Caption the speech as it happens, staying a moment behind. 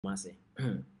Kumasi.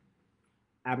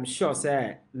 I'm sure,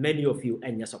 sir, many of you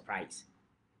are surprised.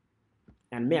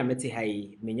 And me, I'm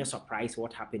me surprised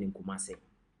what happened in Kumasi.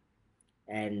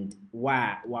 And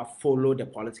why follow the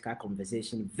political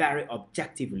conversation very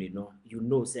objectively, no? You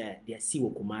know, sir, the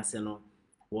Siwo Kumasi no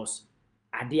was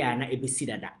Adiana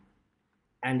Ebisidada.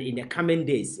 And in the coming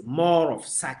days, more of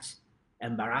such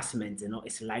embarrassment,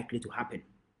 is likely to happen.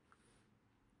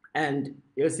 And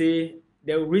you see,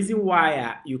 the reason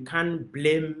why you can't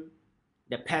blame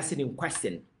the person in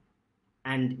question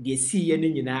and the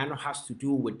CNN has to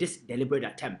do with this deliberate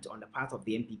attempt on the part of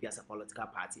the NPP as a political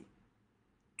party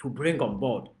to bring on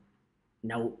board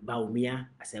now Baumia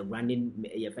as a running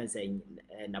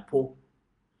Napo.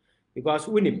 Because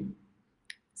winning,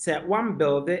 say one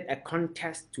build a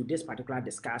contest to this particular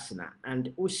discussion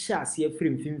and Usha see a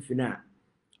film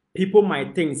people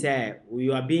might think say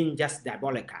you are being just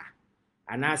diabolical.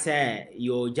 And I say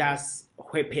you're just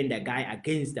whipping the guy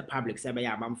against the public. Say,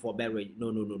 I'm for buried.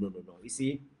 No. You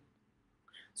see?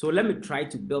 So let me try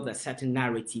to build a certain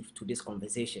narrative to this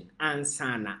conversation. And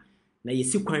Sana, now you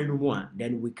see more,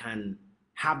 then we can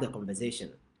have the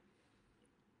conversation.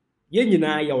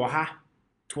 Yenina Yawaha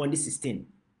 2016.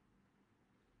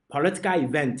 Political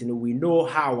event, we know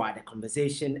how the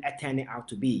conversation turned out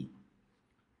to be.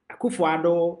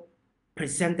 Akufo-Addo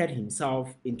presented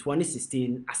himself in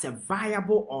 2016 as a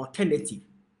viable alternative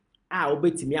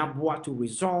to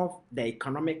resolve the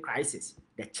economic crisis,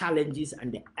 the challenges,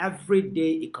 and the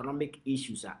everyday economic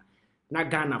issues. Na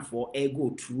Ghana for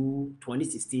go through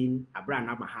 2016,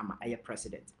 Abraham Mahama as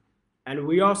president. And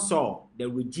we all saw the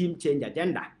regime change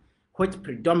agenda, which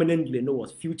predominantly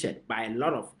was featured by a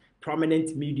lot of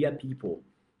prominent media people.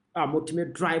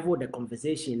 Ultimately drive the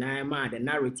conversation, the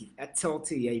narrative,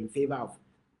 tilted in favor of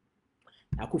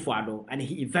Akufo-Addo, and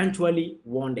he eventually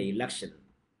won the election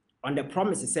on the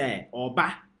promise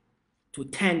Oba to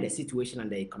turn the situation and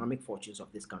the economic fortunes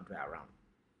of this country around.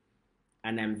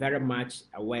 And I'm very much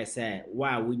aware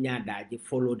why we need that they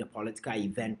follow the political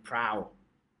event proud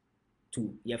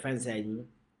to your friends saying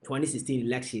 2016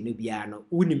 election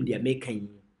unim they making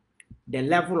the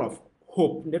level of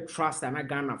hope, the trust and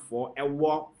Ghana for a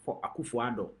war for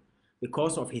Akufo-Addo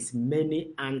because of his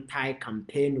many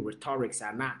anti-campaign rhetorics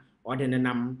and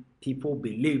people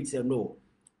believed say no.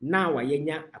 Now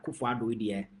Yenya Akufo-Addo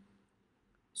idea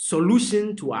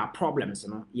solution to our problems,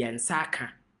 yensaka.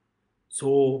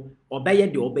 So obey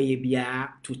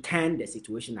biya to turn the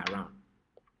situation around.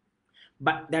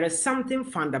 But there is something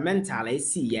fundamental I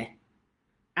see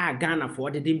Ghana for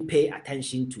didn't pay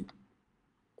attention to.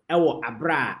 Ewo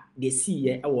abra they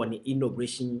see ewo ni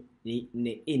inauguration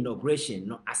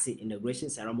no as inauguration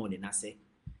ceremony na say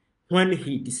when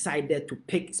he decided to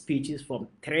pick speeches from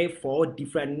 3-4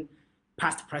 different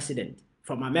past presidents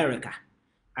from America,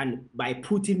 and by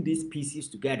putting these pieces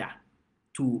together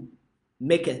to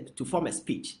form a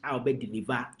speech, I'll be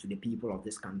delivered to the people of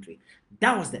this country.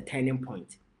 That was the turning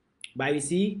point. But you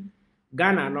see,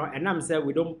 Ghana, and I'm saying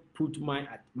we don't put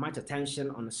much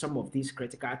attention on some of these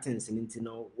critical things, and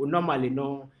we normally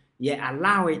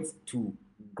allow it to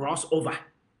gloss over.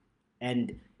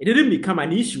 And it didn't become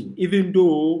an issue, even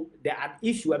though the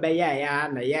issue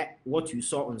about what you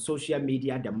saw on social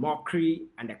media, the mockery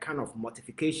and the kind of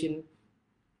mortification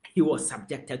he was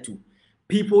subjected to.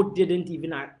 People didn't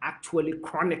even actually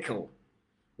chronicle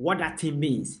what that thing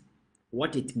means,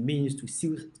 what it means to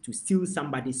steal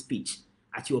somebody's speech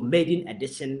at your maiden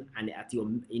edition and at your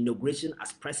inauguration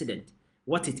as president,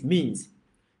 what it means.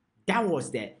 That was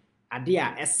the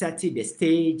idea, setting the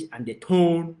stage and the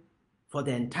tone for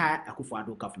the entire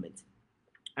Akufo-Addo government.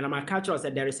 And I'm culture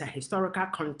that there is a historical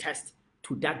context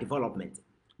to that development.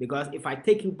 Because if I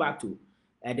take you back to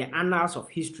the annals of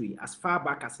history as far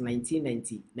back as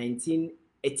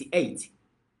 1988,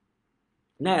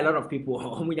 now a lot of people,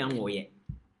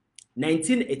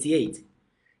 1988,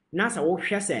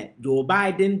 NASA said Joe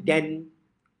Biden then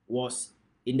was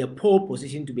in the pole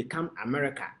position to become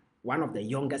America, one of the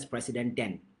youngest president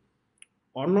then.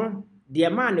 Or no, the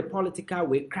man the political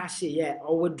way crash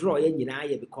or withdraw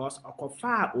because of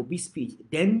far obi speech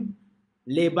then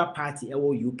Labour Party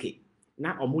UK.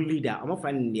 Now omu leader omu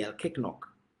friend Neil Kicknock.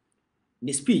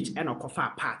 The speech and a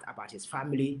part about his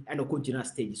family and a general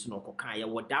stages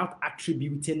without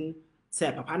attributing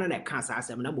say papa na cancer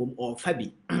as or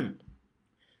Fabi.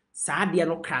 Sadia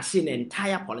no crashing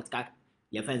entire political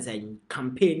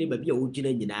campaign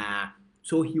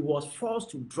so he was forced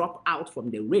to drop out from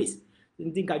the race.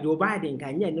 Think Joe Biden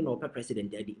can no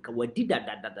president we did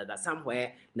that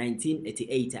somewhere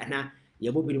 1988 and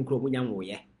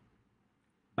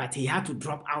but he had to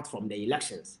drop out from the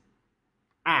elections.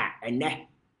 And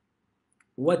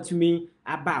what to me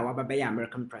about Wababa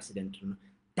American president.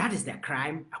 That is the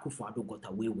crime Akufo-Addo got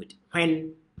away with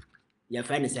when your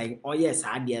friend is saying, oh yes,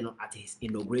 I did at his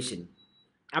inauguration.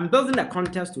 I'm building a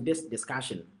context to this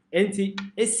discussion. And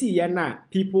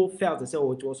people felt and said,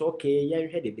 oh, it was okay, yeah, you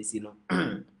had a busy,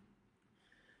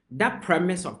 that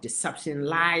premise of deception,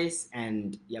 lies,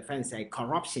 and your friends say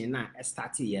corruption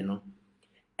started,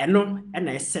 and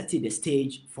I set the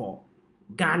stage for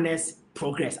Ghana's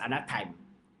progress at that time.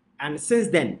 And since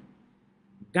then,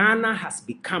 Ghana has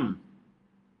become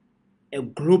a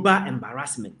global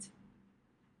embarrassment.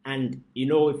 And if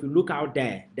you look out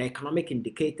there, the economic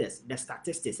indicators, the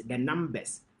statistics, the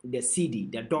numbers, the CD,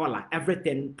 the dollar,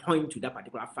 everything point to that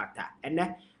particular factor. And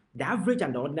the average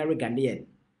and the ordinary Ghanaian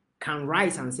can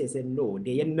rise and say no,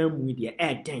 they are numb with the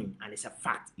air thing, and it's a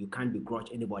fact. You can't begrudge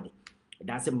anybody. It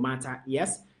doesn't matter.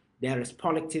 Yes, there is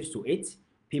politics to it.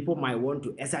 People might want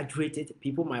to exaggerate it.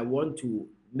 People might want to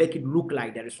make it look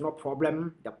like there is no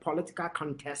problem. The political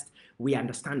contest, we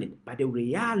understand it. But the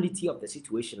reality of the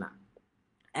situation,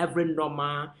 every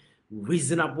normal,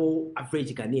 reasonable,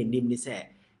 average Ghanaian namely say,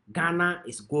 Ghana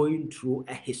is going through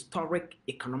a historic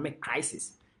economic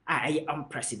crisis,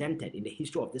 unprecedented in the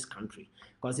history of this country.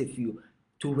 Because if you,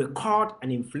 to record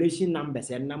an inflation number,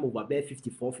 say number of about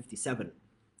 54, 57,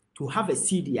 to have a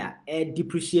CDR,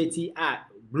 depreciating,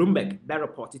 Bloomberg, that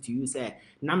reported to you, say,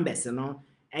 numbers,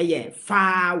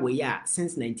 far away,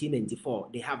 since 1994,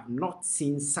 they have not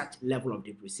seen such level of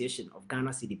depreciation of Ghana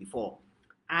cedi before.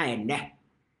 Ghana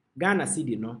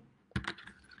cedi, no,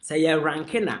 say, you're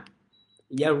ranking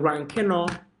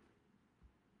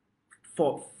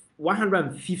for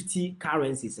 150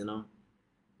 currencies,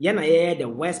 Yana the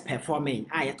worst performing.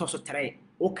 You toss a tray.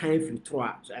 All kind of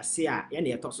throw. So I say,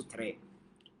 you toss a tray.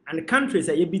 And the countries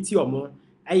are BT or more.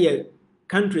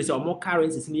 Countries or more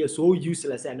currencies near so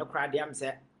useless and no crowd. Them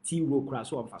say T row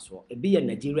cross one for so. A be a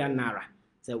Nigerian naira.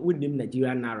 So we name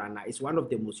Nigerian naira now. It's one of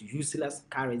the most useless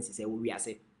currencies. We are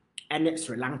say, and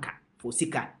Sri Lanka for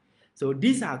Sika. So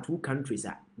these are two countries.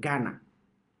 Ghana,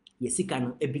 Yesika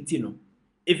no ebitino.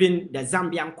 Even the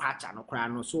Zambian kwacha no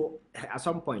krano. So at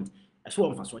some point.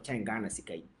 In Ghana.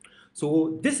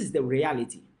 So this is the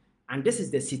reality, and this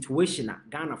is the situation at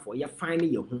Ghana for you finally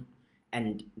your home,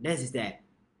 and this is the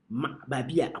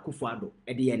Babia Akufo-Addo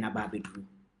Ediena Babedu.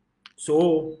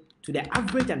 So to the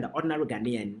average and the ordinary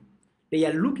Ghanaian, they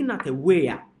are looking at a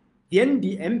way the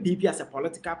NDMPP as a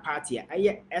political party,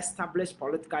 a established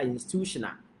political institution.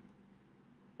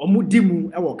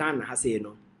 Omudimu ewo Ghana has say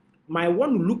might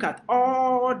want to look at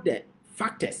all the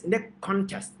factors in the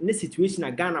contest, in the situation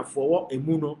in Ghana for what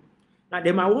emuno. Now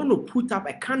they might want to put up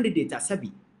a candidate as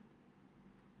Sebi.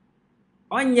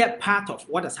 On yet part of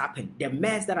what has happened, the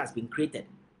mess that has been created.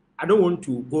 I don't want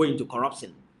to go into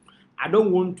corruption. I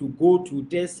don't want to go to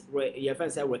this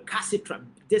recalcitrant,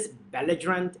 this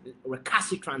belligerent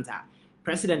recalcitrant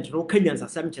President Kenyans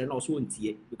Assembly also in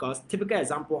TA, because typical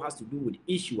example has to do with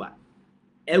issue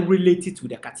related to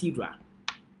the cathedral.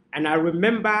 And I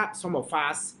remember some of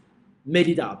us made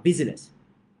it our business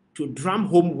to drum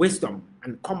home wisdom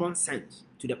and common sense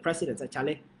to the president.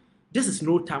 Actually, this is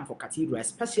no time for cathedral,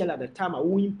 especially at the time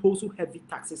we impose so heavy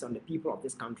taxes on the people of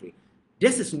this country.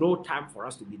 This is no time for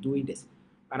us to be doing this.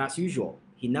 But as usual,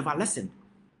 he never listened.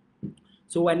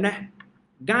 So when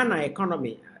Ghana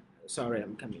economy, sorry,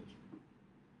 I'm coming.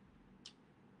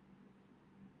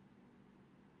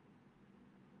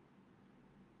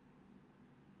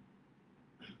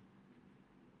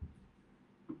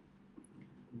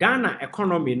 Ghana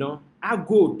economy, I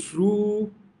go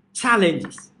through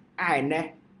challenges.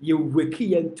 You wake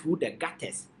into the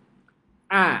gutters.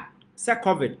 Say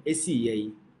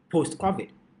COVID, post-COVID.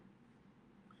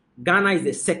 Ghana is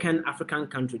the second African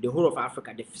country, the whole of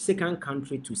Africa, the second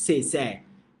country to say,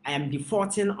 I am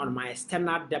defaulting on my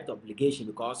external debt obligation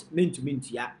because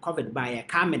COVID by a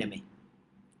carmeneme.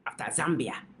 After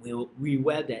Zambia, we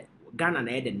were the Ghana and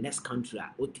the next country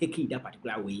will take it that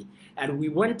particular way, and we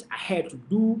went ahead to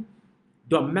do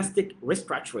domestic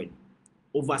restructuring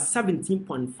over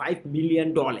 $17.5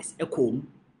 million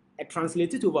a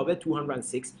translated to over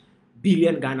 206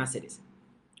 billion Ghana cedis.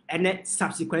 And then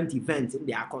subsequent events in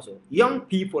the Akoso, young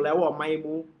people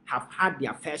have had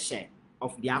their fair share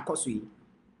of the Akoso.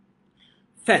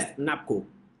 First, NAPCO,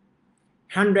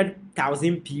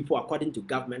 100,000 people, according to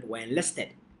government, were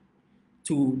enlisted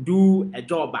to do a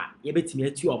job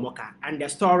and the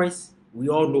stories we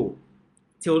all know.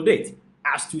 Till date,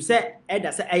 as to say,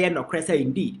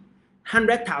 indeed,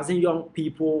 100,000 young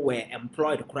people were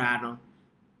employed.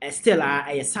 Still,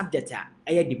 a subject,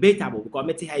 debatable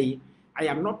because I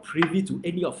am not privy to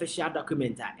any official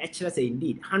document. Actually, say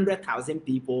indeed, 100,000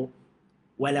 people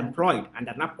were employed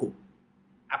under NAPCO.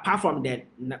 apart from the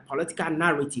political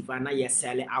narrative and now you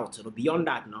sell it out. So beyond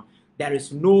that, no, there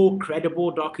is no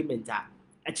credible document that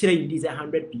actually these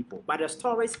 100 people. But the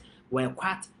stories were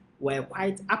quite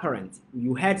apparent.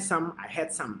 You heard some, I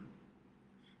heard some.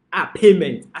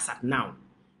 Payment as at now.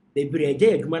 We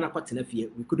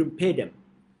couldn't pay them.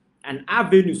 And our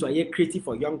venues are created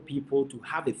for young people to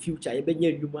have a future.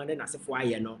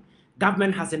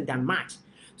 Government hasn't done much.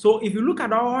 So if you look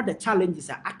at all the challenges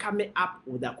that are coming up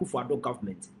with the Akufo-Addo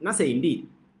government, now say indeed,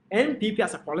 NPP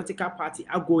as a political party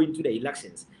are going to the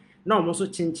elections. Now I'm also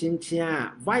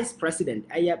vice president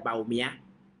Baumia.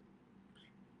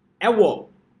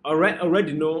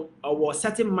 Already know our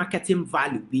certain marketing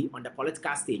value be on the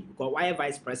political stage because why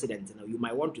vice president, you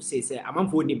might want to say I'm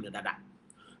on voting that.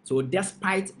 So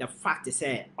despite the fact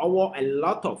say our a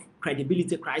lot of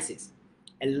credibility crisis,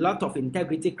 a lot of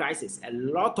integrity crisis, a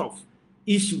lot of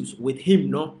issues with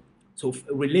him, no? So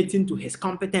relating to his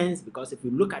competence, because if you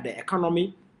look at the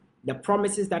economy, the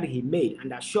promises that he made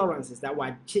and the assurances that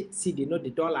were see the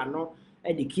dollar no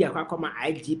and the key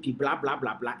IGP blah blah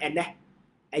blah blah and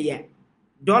yeah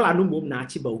dollar no move na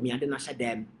chiba umi and na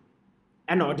them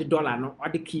and all the dollar no or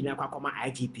the key na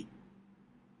IGP.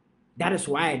 That is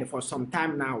why for some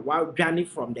time now, while journey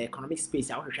from the economic space,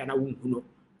 I want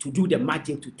to do the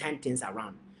magic to turn things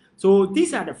around. So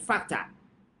these are the factors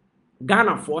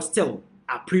Ghana for still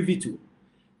are privy to.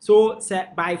 So say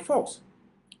by force,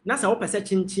 na sa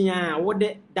open chin what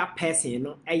that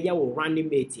person will running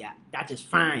mate here, that is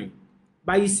fine.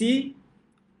 But you see,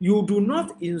 you do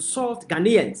not insult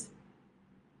Ghanaians.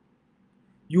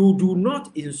 You do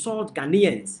not insult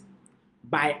Ghanaians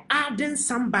by adding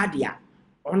somebody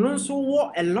on also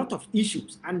what a lot of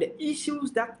issues, and the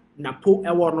issues that Napo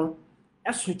Ewono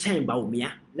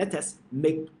let us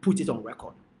put it on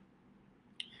record.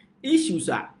 Issues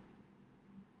are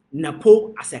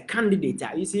Napo as a candidate.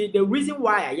 You see, the reason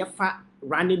why I have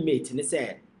running mate and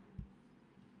say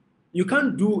you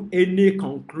can't do any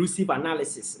conclusive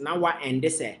analysis now what and they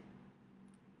say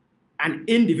an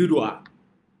individual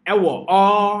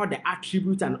all the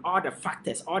attributes and all the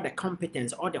factors, all the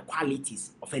competence, all the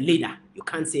qualities of a leader. You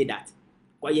can't say that.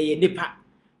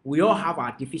 We all have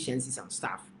our deficiencies and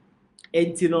stuff.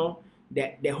 And you know,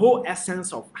 the whole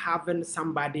essence of having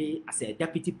somebody as a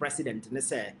deputy president, and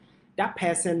say that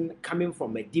person coming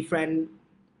from a different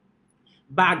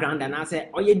background, and I say,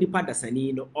 oh yeah,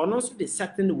 or also the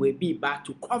certain way be back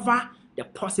to cover the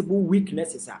possible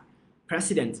weaknesses of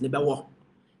president never.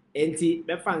 Enti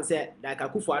me fan say like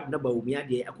Akufo-Addo na Baumia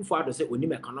dey Akufo-Addo say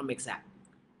onim economics a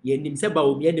ye nim say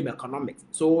Baumia nim economics.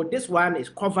 So this one is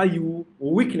cover you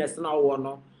weakness na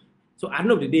no. So at the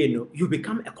end of the day no, you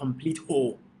become a complete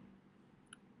whole.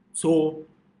 So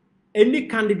any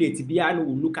candidate bia no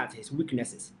will look at his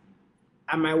weaknesses.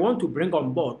 I might want to bring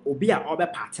on board obi a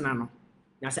obe partner no.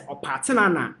 Na say o partner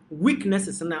na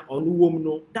weaknesses na onu wom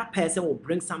no, that person will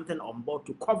bring something on board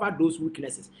to cover those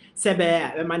weaknesses.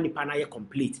 Sebe man nipa na ye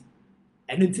complete.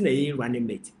 And until na running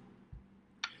mate.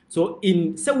 So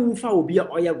in say wufa obi a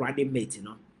oye running mate,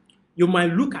 you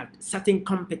might look at certain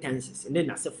competences and then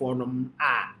as a form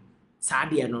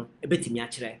sadie no ebetimi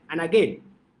akere. And again,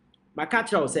 my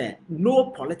culture will say no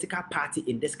political party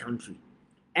in this country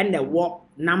and the work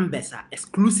numbers are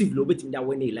exclusively obetimi that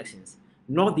win elections.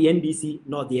 Not the NDC,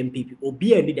 not the MPP.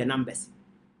 Obi need the numbers.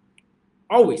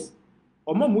 Always.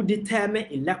 Omo determine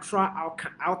electoral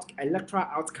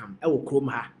outcome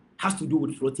has to do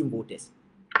with floating voters.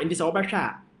 And this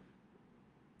obasha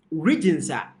regions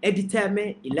are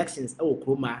determine elections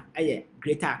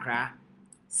Greater Accra,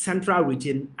 Central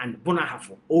Region, and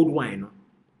Bonahafo, Old Wine.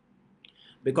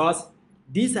 Because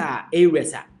these are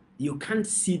areas that you can't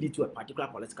cede it to a particular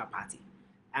political party.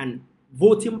 And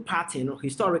voting pattern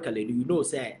historically,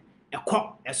 say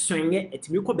a swing it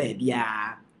baby.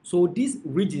 So these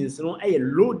regions are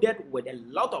loaded with a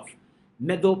lot of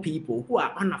middle people who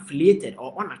are unaffiliated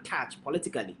or unattached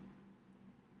politically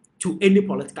to any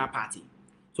political party.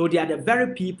 So they are the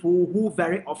very people who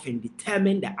very often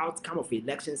determine the outcome of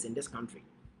elections in this country.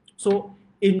 So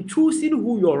in choosing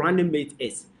who your running mate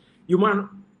is, you might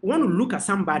want to look at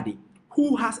somebody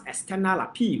who has external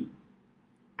appeal.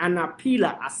 An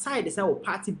appealer aside is our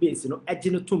party base,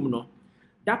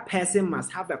 that person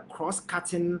must have a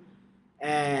cross-cutting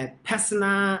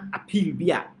personal appeal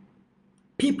via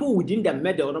people within the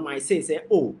middle might say,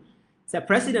 oh, the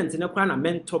president in a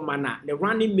mentor manner, the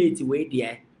running mate way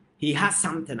there, he has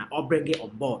something or bring it on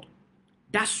board.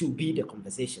 That should be the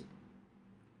conversation.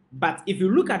 But if you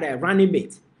look at the running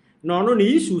mate, no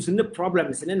issues and the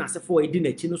problems, and then as for a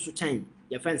dinner chino so change,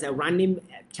 your friends are running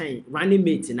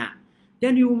mate now.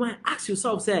 Then you might ask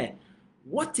yourself, say,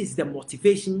 what is the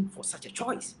motivation for such a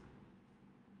choice?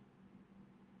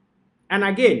 And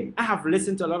again, I have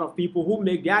listened to a lot of people who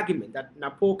make the argument that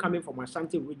Napo coming from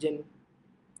Ashanti region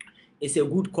is a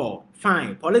good call.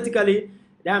 Fine. Politically,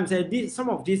 I'm saying some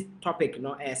of these topics,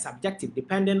 are subjective,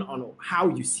 depending on how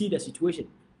you see the situation.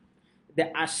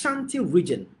 The Ashanti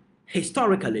region,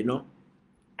 historically,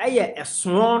 a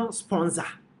sworn sponsor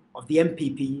of the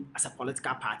MPP as a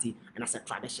political party and as a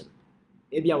tradition.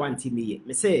 Maybe I want to me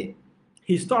say,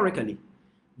 historically,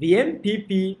 the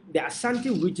MPP, the Ashanti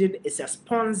region is a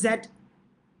sponsored.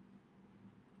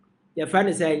 Your friend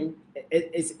is saying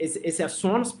it's a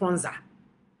sworn sponsor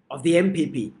of the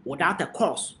MPP without a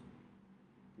cause.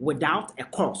 Without a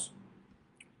cause.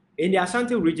 In the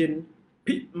Ashanti region,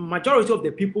 majority of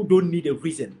the people don't need a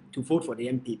reason to vote for the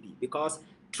MPP because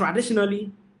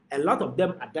traditionally, a lot of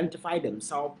them identify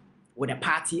themselves with a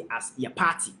party as your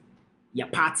party. Your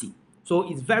party. So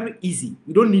it's very easy.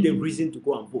 You don't need a reason to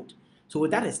go and vote. So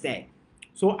that is there.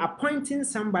 So appointing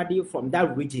somebody from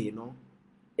that region,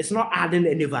 it's not adding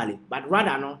any value, but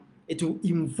rather, it will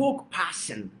invoke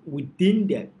passion within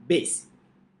the base.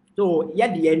 So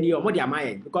yeah, the end or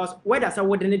because whether I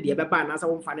wouldn't the ban as I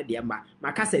won't find the ember,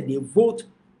 my said they vote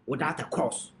without a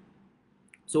cause.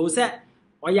 So say,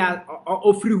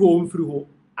 or free home,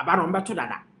 about to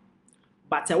that.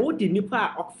 But I would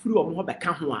nipa or free or more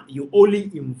you only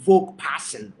invoke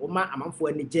passion, or amount for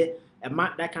energy,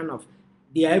 that kind of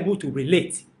they are able to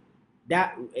relate.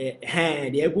 That they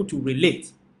are able to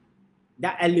relate.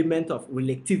 That element of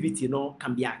relativity,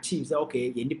 can be achieved. Say,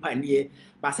 okay, you nipa niye,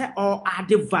 but say all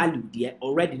added value there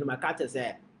already. No matter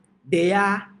say they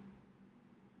are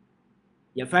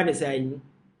your friend is saying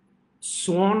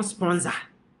sworn sponsor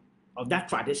of that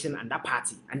tradition and that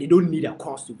party, and they don't need a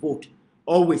cause to vote.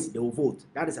 Always they will vote.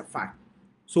 That is a fact.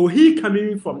 So he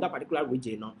coming from that particular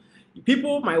region,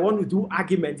 people might want to do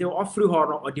argument or free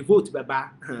honor or devote, but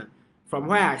from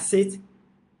where I sit,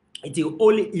 it will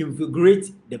only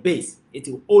invigorate the base. It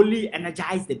will only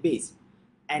energize the base,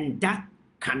 and that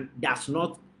does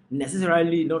not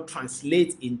necessarily not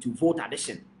translate into vote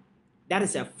addition. That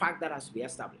is a fact that has to be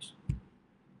established.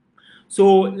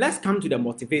 So let's come to the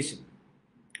motivation.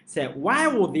 Say, why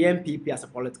would the MPP as a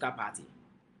political party?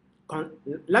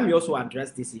 Let me also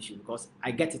address this issue because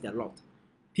I get it a lot.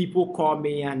 People call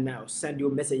me and send you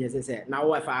messages and say,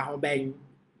 now if I have been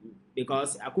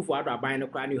because Akufo-Addo buying the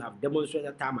crown, you have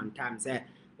demonstrated time and time, say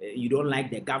you don't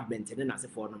like the government, and then as a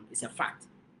forum, it's a fact.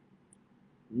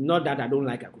 Not that I don't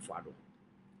like Akufo-Addo.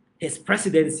 His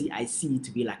presidency, I see it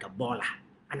to be like a baller,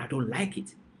 and I don't like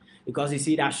it. Because you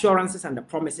see the assurances and the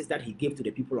promises that he gave to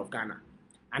the people of Ghana,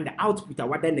 and the output of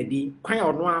what then they did,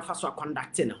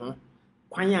 conducting,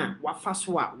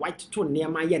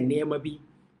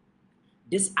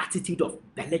 this attitude of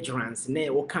belligerence,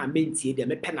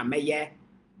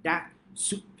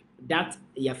 that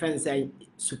your friend say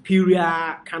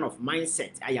superior kind of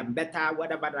mindset. I am better,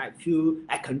 whatever I feel,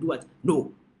 I can do it.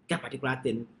 No, that particular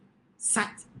thing, such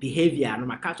behavior, no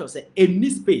matter culture say any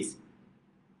space,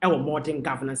 our modern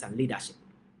governance and leadership.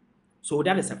 So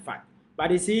that is a fact.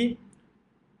 But you see,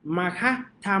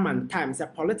 time and time, say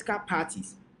political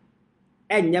parties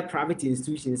and your private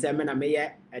institutions, say,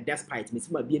 despite me,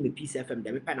 some be a Peace FM,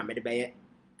 the pen I made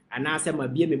and now some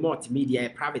be a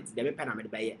multimedia private, the pen I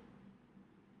made.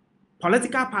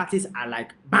 Political parties are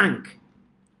like bank.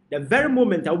 The very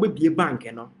moment I will be a bank,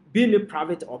 being a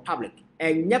private or public,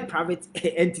 and your private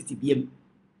entity be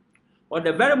or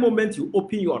the very moment you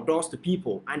open your doors to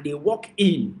people and they walk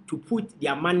in to put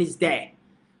their monies there,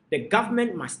 the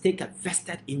government must take a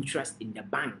vested interest in the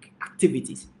bank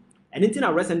activities. Anything I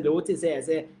recently what is say as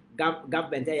a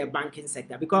government a banking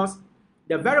sector, because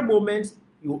the very moment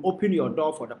you open your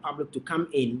door for the public to come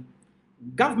in,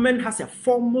 government has a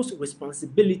foremost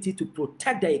responsibility to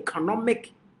protect the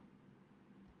economic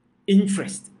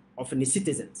interest of the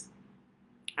citizens,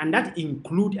 and that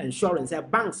include insurance.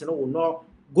 Banks will not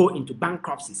go into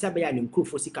bankruptcy. So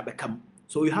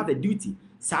you have a duty.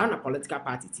 Sound a political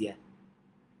parties here.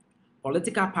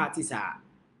 Political parties are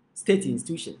state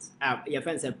institutions. Your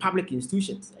friends are public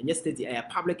institutions, and your state are a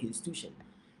public institution.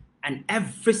 And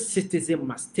every citizen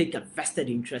must take a vested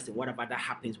interest in whatever that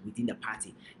happens within the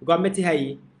party.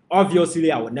 Because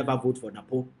obviously, I will never vote for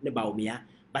Napo,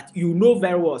 but you know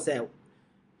very well, say,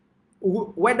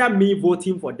 whether me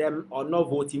voting for them or not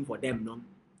voting for them, no.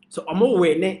 So I'm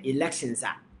aware elections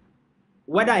are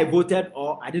whether I voted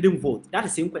or I didn't vote. That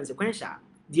is inconsequential.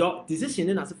 The decision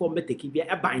in as a form take be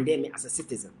a binding me as a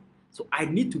citizen. So I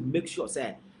need to make sure,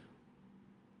 say,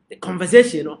 the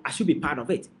conversation, I should be part of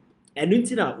it. And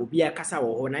until will be a casa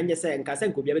or Nanya say and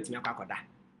Casan could be able to make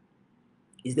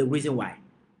is the reason why.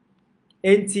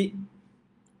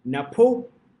 Napo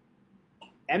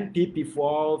MPP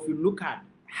for if you look at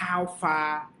how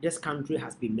far this country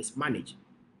has been mismanaged.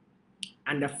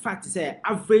 And the fact is,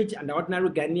 average and the ordinary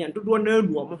Ghanaian don't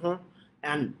know,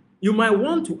 and you might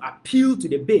want to appeal to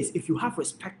the base if you have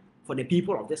respect for the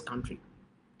people of this country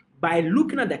by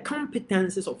looking at the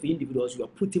competences of individuals you are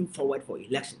putting forward for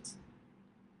elections.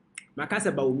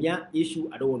 Makasa Baumia issue,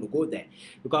 I don't want to go there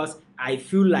because I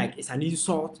feel like it's an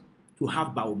insult to have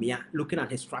Baumia looking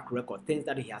at his track record, things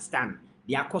that he has done.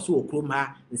 The Akoso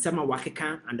Okroma, Nsema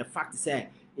Wakeka, and the fact is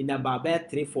in about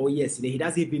 3-4 years, he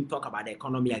doesn't even talk about the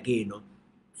economy again. No?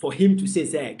 For him to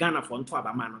say, Ghana for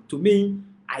Ntwabamano, to me,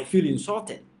 I feel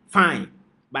insulted. Fine.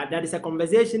 But that is a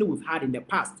conversation we've had in the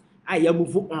past. I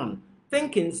move on.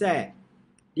 Thinking, they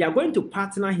are going to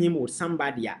partner him with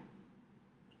somebody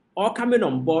or coming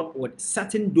on board with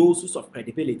certain doses of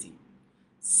credibility,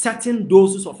 certain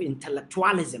doses of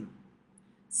intellectualism,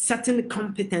 certain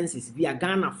competencies via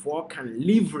Ghana for can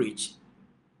leverage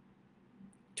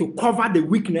to cover the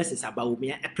weaknesses about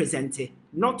me presented,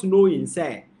 not knowing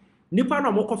say nipa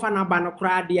no mokofa na ba no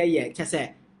kra de ye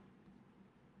che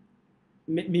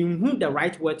me who the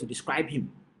right word to describe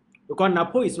him, because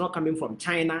Napo is not coming from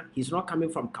China, he's not coming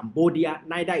from Cambodia,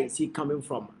 neither is he coming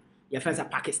from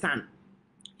Pakistan.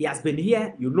 He has been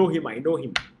here, you know him, I know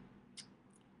him.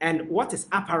 And what is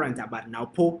apparent about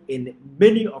Napo in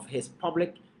many of his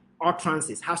public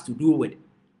utterances has to do with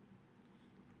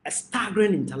a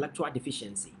staggering intellectual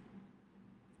deficiency.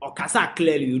 Or Kasa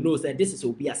clearly, you know that this is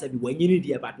Obia Sabi when you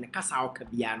need about Nakasa or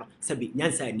Kabiano, Sabi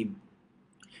Nyansa Nim.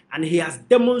 And he has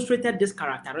demonstrated this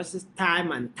characteristics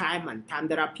time and time.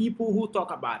 There are people who talk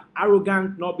about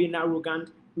arrogant, not being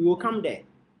arrogant. We will come there.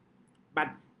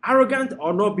 But arrogant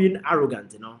or not being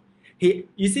arrogant,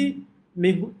 you see,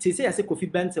 to say as a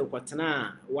Kofi Benson,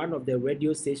 one of the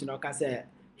radio stations,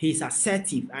 he's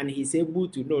assertive and he's able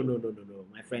to no,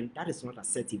 my friend, that is not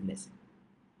assertiveness.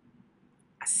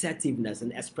 Assertiveness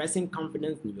and expressing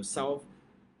confidence in yourself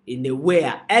in a way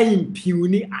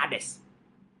impugning others.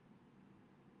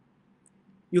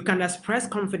 You can express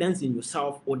confidence in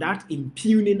yourself without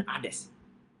impugning others.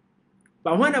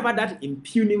 But whenever that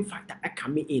impugning factor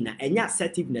comes in, and your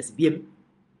assertiveness,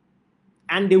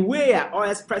 and the way or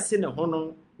expressing a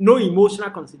honor, no emotional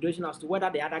consideration as to whether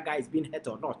the other guy is being hurt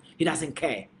or not, he doesn't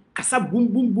care. Kasa boom,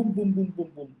 boom, boom, boom, boom,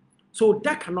 boom, boom. So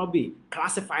that cannot be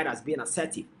classified as being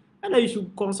assertive. And then you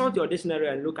should consult your dictionary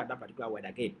and look at that particular word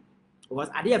again. Because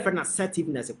at the end,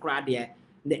 assertiveness,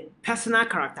 the personal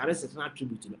characteristics and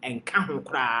attribute to and can't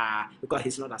cry because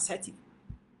he's not assertive.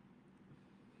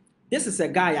 This is a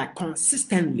guy that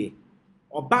consistently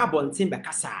or Babon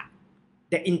Timbekasa,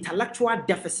 the intellectual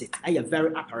deficit are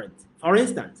very apparent. For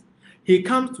instance, he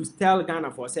comes to tell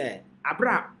Ghana for say,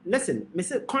 Abra, listen,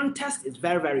 Mr. Contest is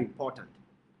very, very important.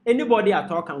 Anybody at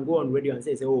all can go on radio and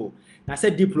say, oh, I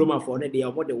said diploma for they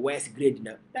are the worst grade.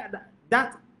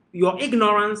 That your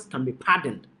ignorance can be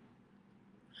pardoned.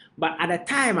 But at the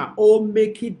time, I all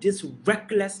make it this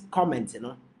reckless comment,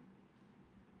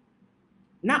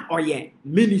 Now,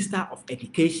 Minister of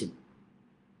Education.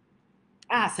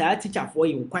 As a teacher for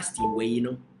you in question, way,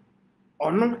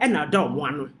 or no, and a dumb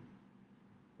one,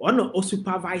 or no, or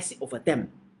supervise over them.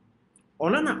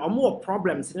 Or no, or more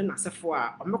problems than as a for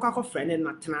a local friend and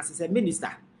not as a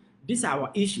minister. These are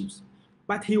our issues.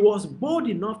 But he was bold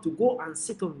enough to go and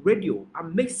sit on radio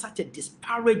and make such a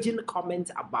disparaging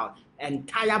comment about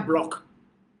entire block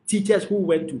teachers who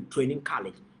went to training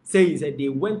college, saying that they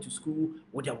went to school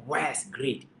with the worst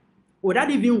grade.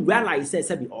 Without even realize and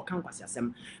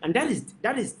that is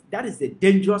the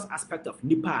dangerous aspect of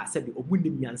Nipa.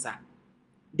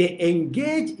 They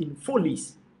engage in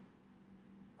follies,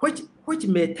 which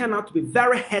may turn out to be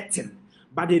very hurting,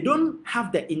 but they don't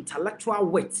have the intellectual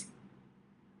wit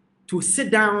to sit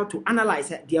down to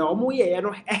analyze it. They are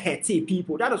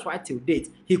people. That is why till date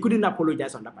he couldn't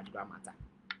apologize on that particular matter.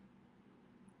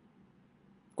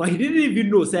 Because he didn't even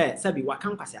know Sabi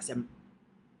Wakan.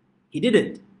 He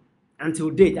didn't.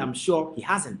 Until date, I'm sure he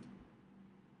hasn't.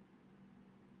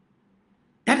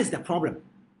 That is the problem.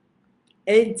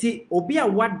 And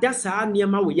what does and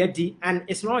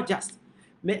it's not just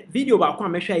video about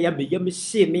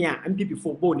me and people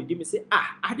for bone. They say,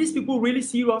 are these people really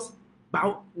serious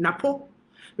about Napo?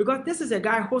 Because this is a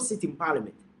guy who sits in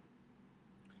parliament.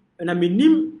 And I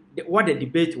mean what the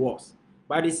debate was.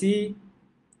 But you see,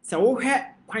 so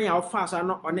when you fast are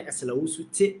not on a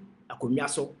selausu a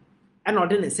comyaso. And I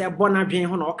didn't say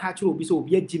Bonadrin or catch you, so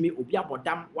be a Jimmy, or be a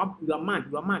bodam, you are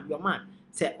man.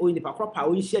 Say, oh, in the Pacro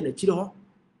power, you share the chido.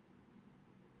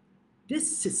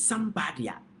 This is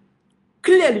somebody.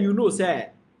 Clearly, you know,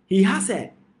 sir, he has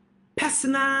a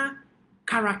personal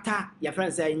character, your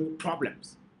friends saying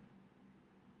problems.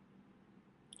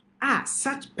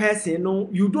 such person, no,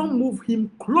 you don't move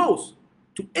him close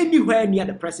to anywhere near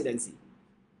the presidency.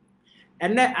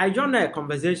 And then I joined a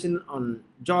conversation on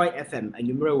Joy FM and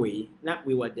Numero that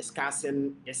we were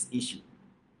discussing this issue.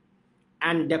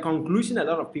 And the conclusion a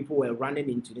lot of people were running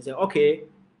into, they said, okay,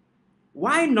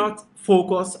 why not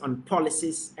focus on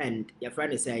policies and your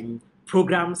friend is saying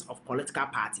programs of political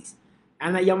parties?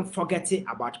 And I am forgetting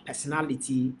about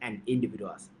personality and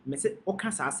individuals. I say, okay,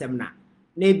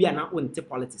 maybe I'm not into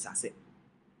politics. I say,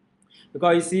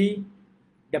 because you see,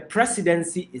 the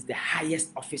presidency is the highest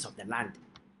office of the land.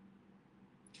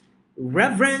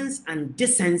 Reverence and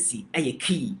decency are a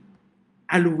key,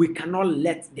 and we cannot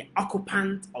let the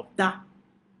occupant of that,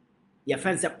 your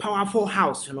friends, a powerful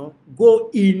house, go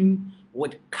in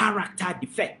with character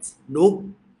defects.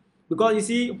 No, because you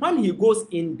see, when he goes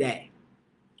in there,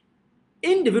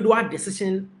 individual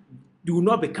decisions do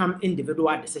not become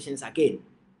individual decisions again.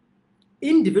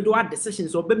 Individual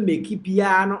decisions will be making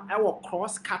piano our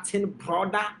cross-cutting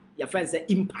broader, your friends,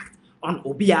 the impact on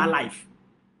Obia life.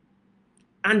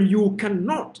 And you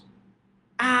cannot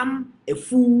arm a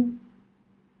fool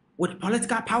with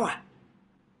political power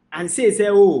and say,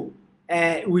 oh,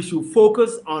 we should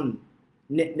focus on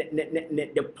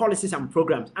the policies and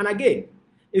programs. And again,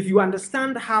 if you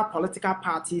understand how political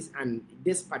parties and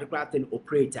this particular thing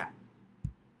operate,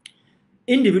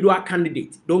 individual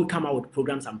candidates don't come out with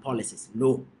programs and policies.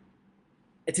 No.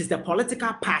 It is the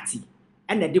political party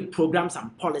and the programs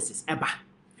and policies ever.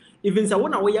 Even so,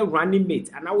 when we are running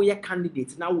mate and now we are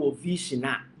candidates, now we vision,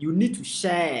 you need to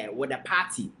share with the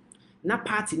party. Na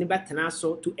party never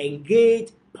also to engage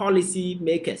policy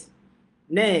makers.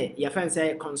 Ne, your friend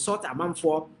say consult among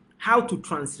for how to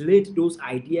translate those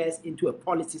ideas into a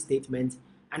policy statement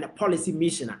and a policy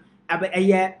mission.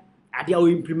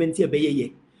 Implement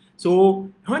it. So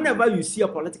whenever you see a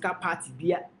political party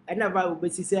be whenever we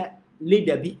say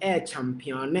leader be a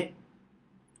champion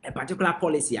a particular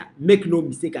policy, make no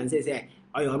mistake and say,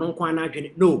 oh, you're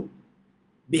not no.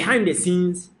 Behind the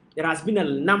scenes, there has been a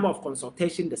number of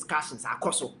consultation discussions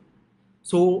across.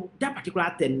 So that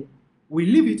particular thing, we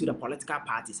leave it to the political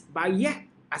parties. But yeah,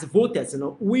 as voters,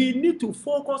 we need to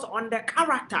focus on the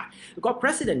character. Because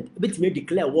president may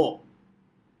declare war.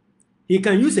 He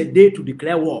can use a day to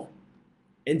declare war.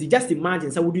 And just imagine,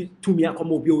 so would you to me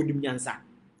come over your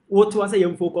what was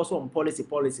a focus on policy,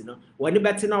 no? When you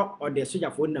better now or the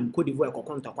soldier phone them could work or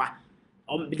contact,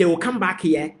 they will come back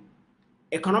here.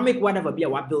 Economic whatever be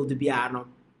a build to be no,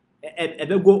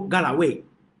 go away.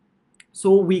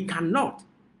 So we cannot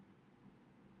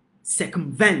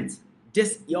circumvent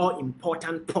this your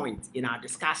important point in our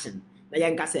discussion.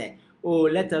 Nayanka say, oh,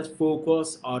 let us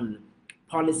focus on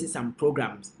policies and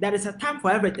programs. There is a time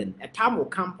for everything. A time will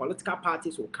come, political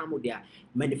parties will come with their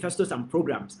manifestos and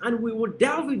programs, and we will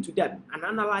delve into them and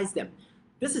analyze them.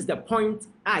 This is the point.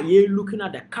 You're looking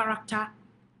at the character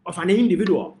of an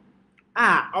individual,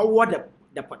 or what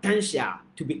the potential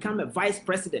to become a vice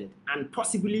president and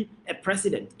possibly a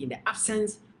president in the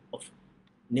absence of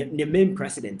the main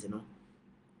president,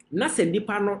 Na se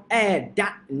nipa no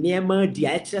da niema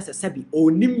dia ekyere se bi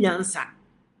onim nyansa.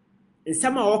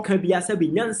 Nsema oka bia se bi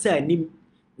nyansa anim.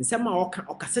 Nsema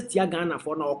okase tia Ghana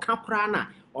for na oka kra na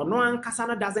ono ankasa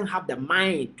na doesn't have the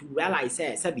mind to realize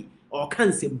se bi oka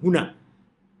nsem huna.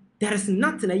 There is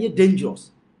nothing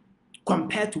dangerous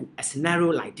compared to a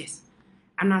scenario like this.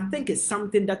 And I think it's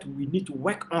something that we need to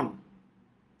work on.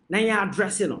 Now you're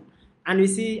addressing. And you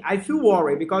see, I feel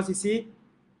worried because you see,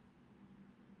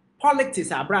 politics,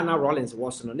 Brana Rollins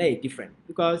was not different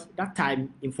because that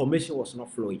time information was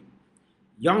not flowing.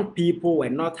 Young people were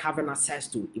not having access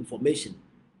to information.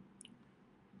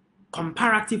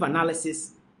 Comparative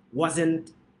analysis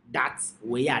wasn't that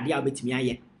way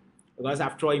yet. Because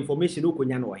after all, information,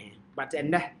 but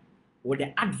with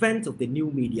the advent of the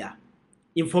new media,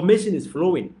 information is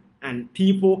flowing and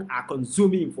people are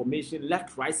consuming information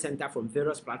left, right, center from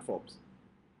various platforms.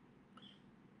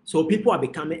 So people are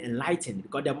becoming enlightened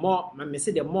because the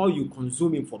more you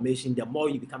consume information, the more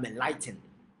you become enlightened.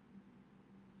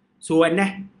 So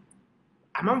when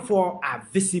among for are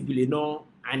visible,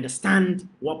 understand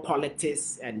what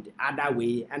politics and other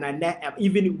way, and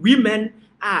even women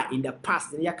are in the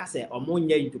past, or more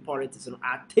into politics,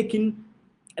 are taking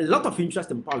a lot of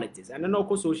interest in politics. And then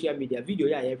also social media, video,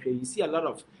 you see a lot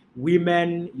of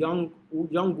women, young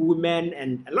women,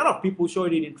 and a lot of people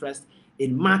showing interest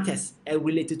in matters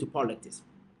related to politics.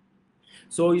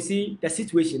 So you see the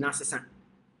situation as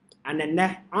and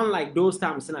then unlike those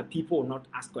times, people will not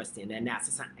ask questions, and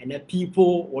then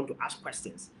people want to ask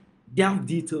questions, delve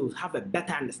details, have a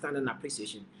better understanding and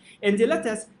appreciation. And the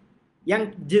letters,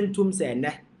 young gentlemen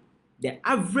say, the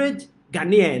average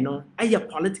Ghanaian no are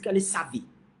politically savvy,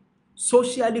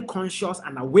 socially conscious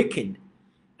and awakened,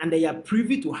 and they are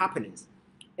privy to happenings.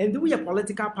 And the way a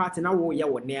political party now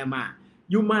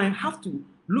you might have to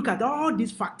look at all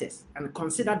these factors and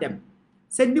consider them.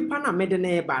 Say nipa na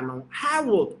medene ba no, how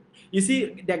will you see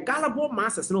the gullible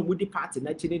masses no would party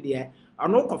na chini there or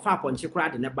no kofa ponche kra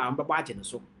de ne ba mbabaje no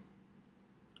so.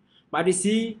 But you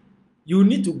see, you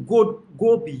need to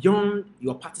go beyond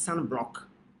your partisan block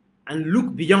and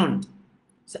look beyond.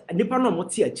 So nipa no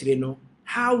moti achire no,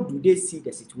 how do they see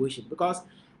the situation? Because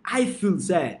I feel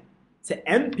say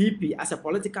MPP as a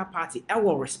political party,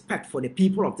 our respect for the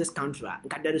people of this country,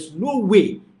 there is no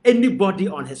way anybody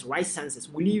on his right senses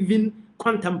will even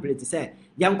contemplate to say,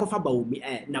 Yankofa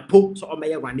Baumi, Napo, so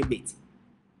Omaya Ranibate.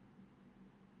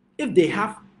 If they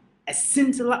have a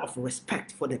scintilla of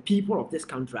respect for the people of this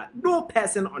country, no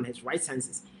person on his right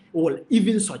senses will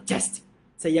even suggest,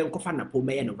 say, Yankofa Napo,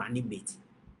 Maya Ranibate.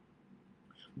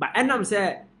 But I'm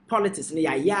saying, politics,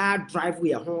 yeah,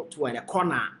 driveway home to a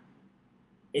corner.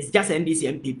 It's just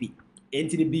NDC MPP.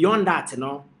 And beyond that,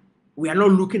 we are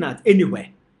not looking at anywhere.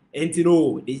 And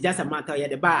it's just a matter of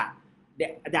the bar.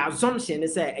 The assumption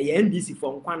is a NDC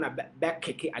for back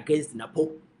kicking against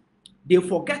Napo. They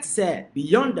forget to say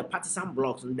beyond the partisan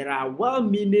blocks, there are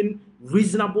well-meaning,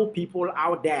 reasonable people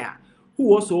out there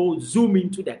who also zoom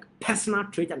into the personal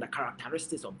trait and the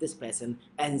characteristics of this person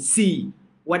and see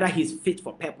whether he's fit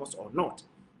for purpose or not.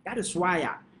 That is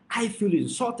why I feel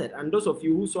insulted, and those of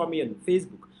you who saw me on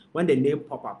Facebook when the name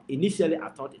popped up, initially I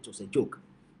thought it was a joke,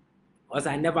 because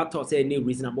I never thought any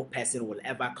reasonable person will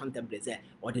ever contemplate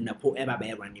or the Napo ever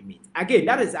be running meet. Again,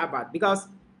 that is about because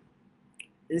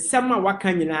in some what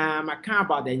can you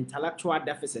about the intellectual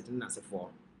deficit in as for.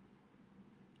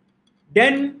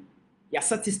 Then you're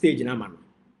set stage in a man.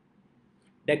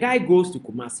 The guy goes to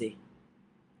Kumasi,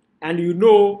 and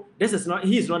this is not,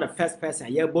 he is not the first person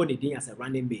here born as a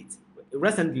running mate.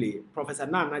 Recently, Professor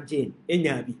Nana Jane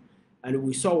Enyabi, and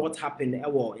we saw what happened at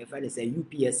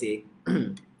UPSA.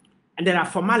 And there are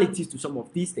formalities to some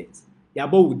of these things. They are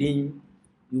both within,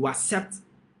 you accept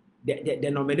the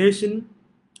nomination,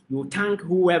 you thank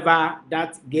whoever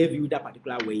that gave you that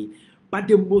particular way. But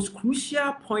the most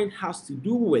crucial point has to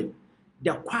do with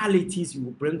the qualities you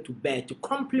bring to bear to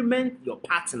complement your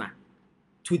partner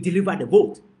to deliver the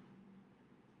vote.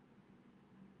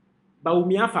 But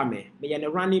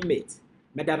running mate,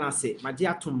 but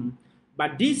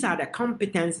these are the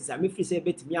competencies I'm if you say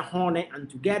bit me honor, and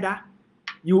together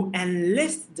you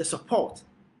enlist the support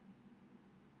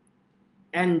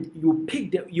and you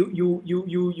pick the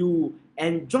you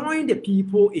enjoin the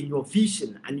people in your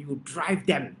vision and you drive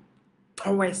them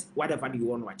towards whatever you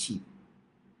want to achieve.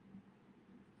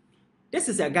 This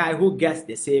is a guy who gets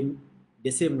the same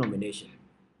nomination.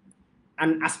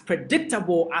 And as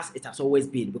predictable as it has always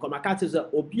been, because my cat is a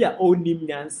obia onim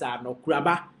nyansa no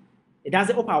kuraba. It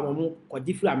doesn't open one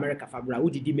different America fabra who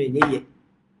did me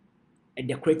a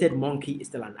decorated monkey is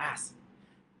still an ass.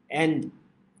 And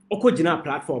Okojina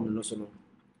platform no so no.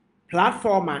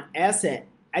 Platform as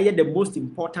the most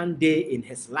important day in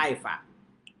his life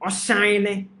or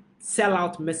shiny sell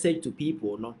out message to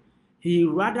people no. He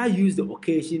rather used the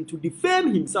occasion to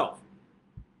defame himself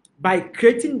by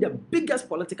creating the biggest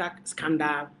political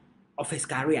scandal of his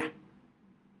career.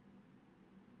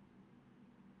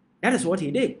 That is what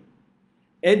he did.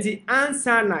 And the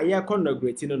answer na ye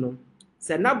congregating no.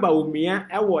 Say na ba umia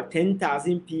e wo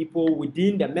 10,000 people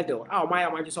within the middle. Ah my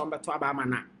am just on beto abama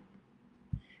na.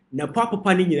 Na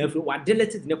papa ni nyina wa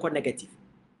deleted ne negative.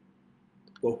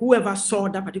 But whoever saw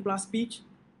that particular speech,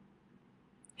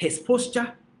 his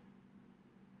posture,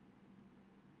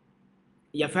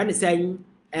 your friend is saying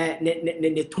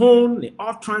the tone, the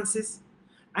utterances,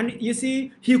 and you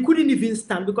see, he couldn't even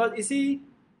stand because you see,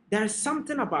 there's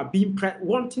something about being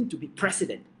wanting to be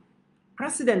president.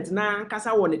 President na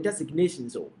kasa won the designation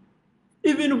so.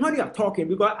 Even when you are talking,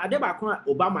 because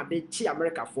Obama the Chi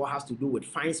America for has to do with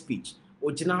fine speech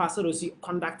or general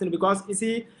conducting, because you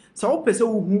see, so person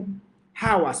who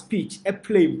how a speech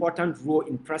play important role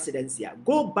in presidency.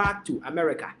 Go back to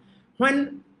America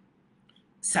when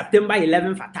September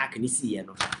 11th attack in this year.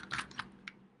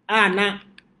 Na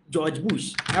George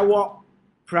Bush, our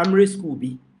primary school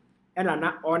be, and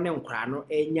na on krano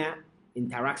enya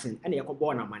interaction, and you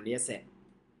born a man, yes,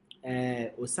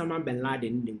 Osama bin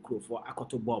Laden in crew for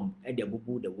Akoto bomb at the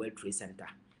Bubu, the World Trade Center.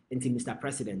 And Mr.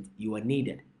 President, you are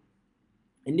needed.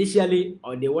 Initially,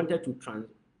 or they wanted to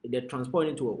transport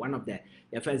into one of the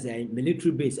first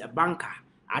military base, a bunker,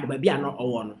 at Babiano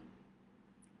or one.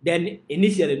 Then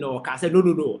initially, no, I said,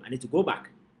 no, I need to go back.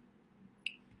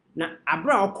 Now,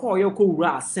 Abra call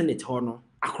your Senate Hono,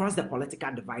 across the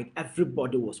political divide,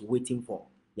 everybody was waiting for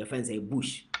your friend say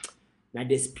Bush. Now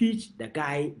the speech the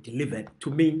guy delivered, to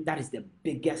me, that is the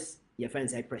biggest your friend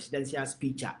say presidential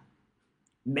speech.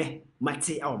 Me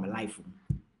mate our my life.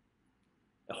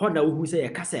 Honda who say a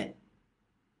cassette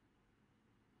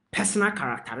personal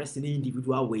characteristics in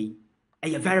individual way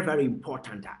are very, very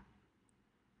important.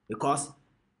 Because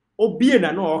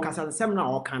Obiena no okasa sem na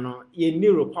okano ye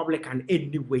new Republican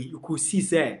anyway, you could see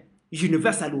say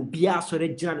universal obia so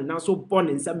regional now so born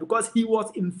in some, because he was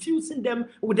infusing them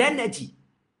with energy,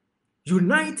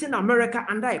 uniting America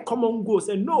under a common goal.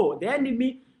 Say no, the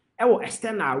enemy will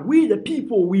external. We the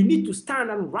people, we need to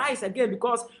stand and rise again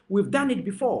because we've done it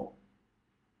before.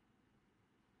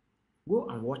 Go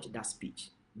and watch that speech,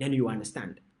 then you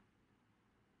understand.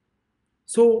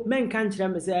 So men can't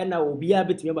say now will be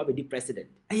able to remember the president.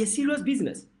 A serious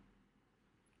business.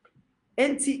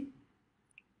 Enti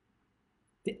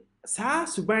sa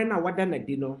suban na wada na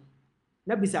di no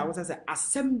na bisa wo say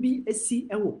assembly esi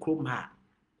ewo krom ha.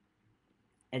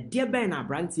 E de ben na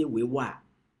brantie we wa.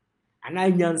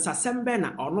 Ana nyansa sembe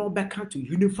na ono beka to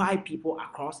unify people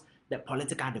across the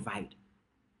political divide.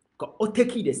 Ko o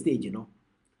take the stage, you know.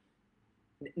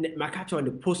 Makacho on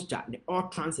the posture, the all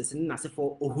trances na se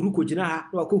for ohuru ko gina ha,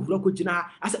 no ko ohuru ko gina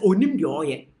ha, ase onim de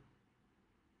oye.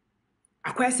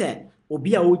 Akwa say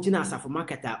obi a o gina asafo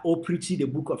marketer o preach the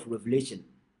book of Revelation.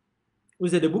 We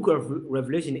say the book of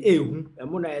Revelation ehu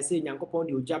emo na say nyankopon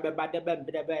de oja beba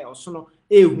debe osono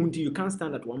ehu you can't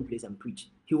stand at one place and preach.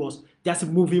 He was just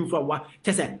moving from one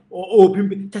just say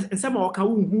just some o ka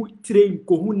hu train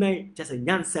ko hu nai just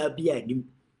nyansa bia anim.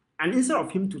 And instead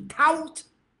of him to tout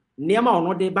Nema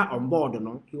or not back on board,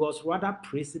 no, he was rather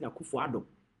praising Akufo-Addo,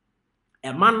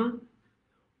 a man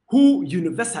who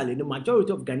universally the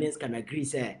majority of Ghanaians can agree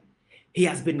say he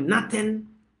has been nothing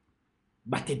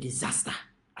but a disaster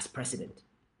as president,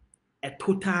 a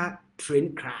total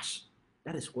train crash.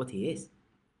 That is what he is.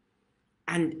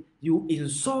 And you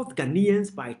insult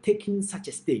Ghanaians by taking such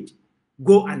a stage,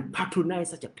 go and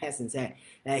patronize such a person, say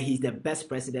he's the best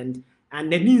president. And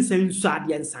the means in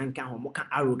Saudi and Sanka or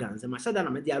arrogance, and my son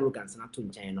and the arrogance not to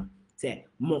China. Say,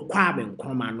 Mo Kwamen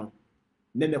Cromano,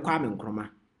 me Kwamen Croma,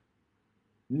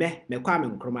 me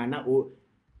Kwamen Cromana. Oh,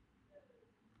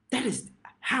 that is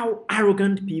how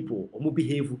arrogant people will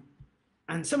behave.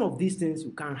 And some of these things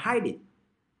you can't hide it.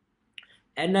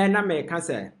 And then I can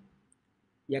say,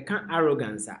 you can't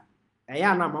arrogance. I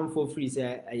am a man for free,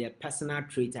 say a personal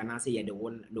trait, and I say you're the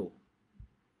one no.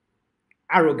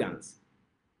 Arrogance.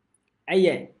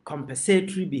 A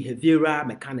compensatory behavioral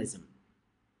mechanism.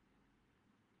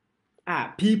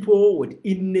 People with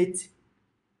innate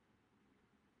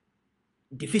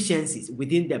deficiencies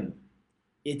within them.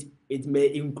 It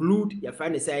may include, your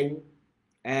friend is saying,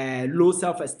 low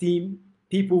self-esteem,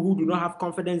 people who do not have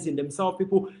confidence in themselves,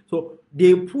 people. So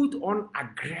they put on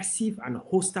aggressive and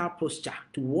hostile posture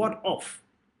to ward off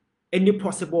any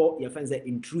possible, your friend say,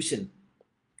 intrusion,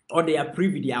 or they are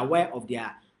privy, they are aware of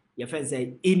their your friends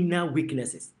say inner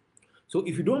weaknesses. So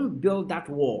if you don't build that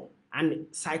wall, and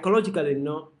psychologically,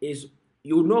 is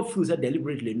you will not feel that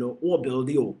deliberately, or build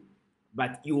you,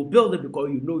 but you will build it because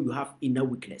you know you have inner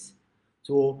weakness.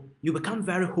 So you become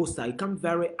very hostile, you become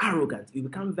very arrogant, you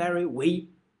become very weak,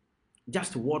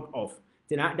 just to ward off.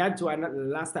 Then that's why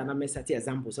last time I made such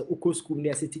example. So uko school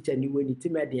near teacher ni when it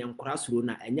made the amkrasuro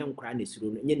na enyamkra ne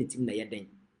suro no nye team na yeden.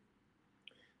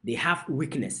 They have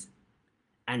weakness,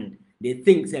 and they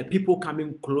think that people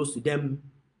coming close to them,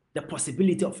 the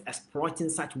possibility of exploiting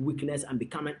such weakness and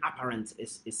becoming apparent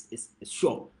is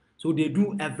sure. So they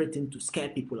do everything to scare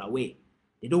people away.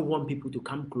 They don't want people to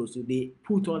come close. So they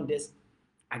put on this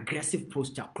aggressive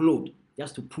posture, clothes,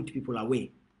 just to put people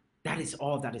away. That is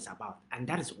all that is about. And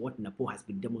that is what Napo has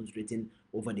been demonstrating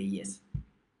over the years.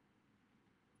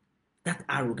 That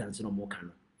arrogance, no more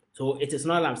can. So it is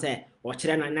not like say, or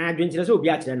children na drink, so be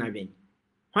a children.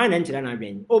 Why not children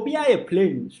again? Obia a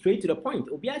plain straight to the point.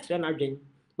 Obia children again.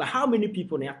 But how many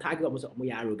people are targeted about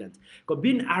arrogant? Because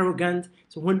being arrogant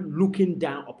is when looking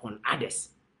down upon others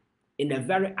in a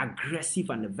very aggressive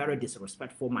and a very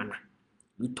disrespectful manner.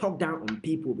 You talk down on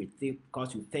people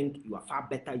because you think you are far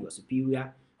better, you are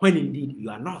superior, when indeed you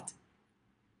are not.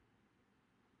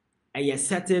 And you're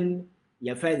certain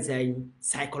your friends saying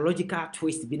psychological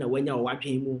twist being a when you're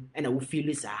watching and I will feel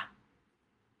this.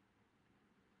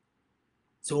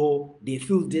 So they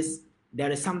feel this,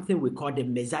 there is something we call the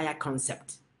Messiah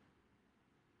concept.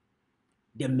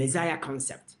 The Messiah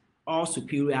concept, all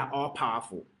superior, all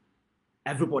powerful.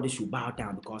 Everybody should bow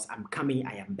down because I'm coming,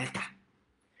 I am better.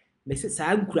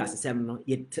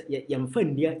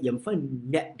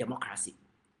 Democracy.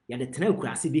 ya the tena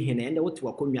kurase bi hene and what to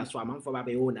akonwa so amanfo ba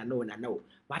be o na no.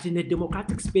 But in a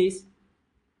democratic space,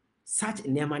 such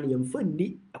neman yemfa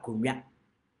ni akonwa,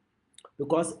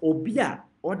 because obia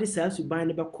all the cells you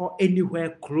bind be call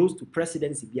anywhere close to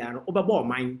presidency biano obabo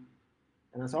man.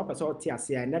 And as opposite all tia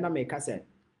and then I make us say,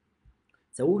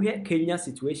 so we hear Kenya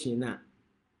situation now.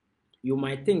 You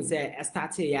might think say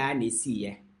start here and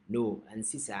see no and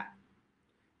see sir.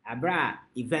 Abra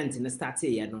event in the start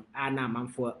here no ana man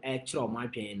for a chro my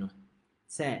no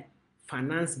say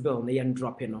finance bill na yen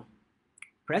drop no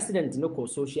president no ko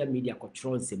social media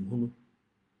control hunu,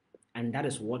 and that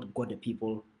is what got the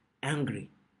people angry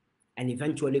and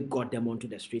eventually got them onto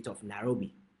the street of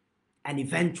Nairobi and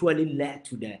eventually led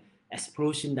to the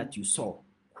explosion that you saw,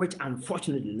 which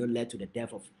unfortunately led to the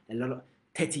death of a lot of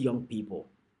 30 young people.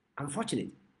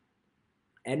 Unfortunately.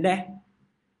 And then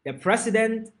the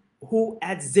president who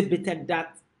exhibited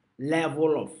that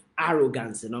level of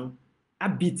arrogance, a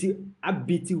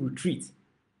beatty retreat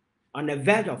on the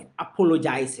verge of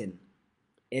apologizing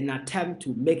in an attempt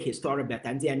to make his story better.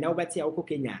 And now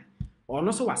Kenya or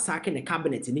also was sacking the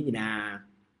cabinet in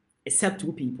except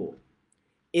 2 people.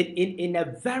 In a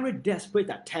very desperate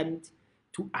attempt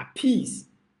to appease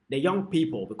the young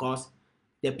people, because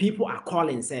the people are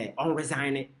calling, say, on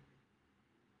resigning.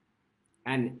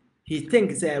 And he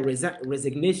thinks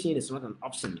resignation is not an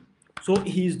option. So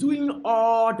he's doing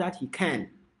all that he can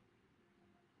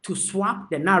to swap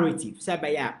the narrative. Say, by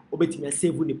yeah,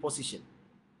 save the position.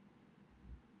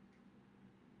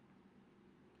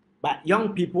 But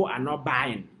young people are not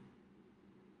buying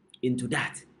into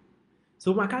that.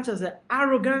 So my culture says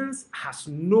arrogance has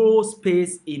no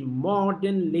space in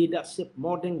modern leadership,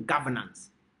 modern governance.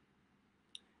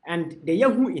 And the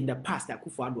Yahoo in the past,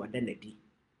 Akufo-Addo identity.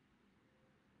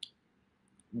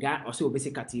 God also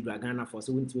obese cathedral, Ghana for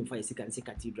so won't for a second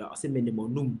cathedral, or say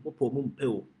menimonum, opomum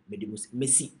peo, medimus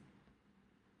messi.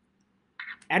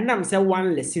 And I'm say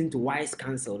one listen to wise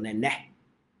counsel, and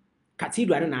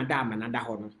cathedral and Adam and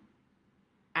honor.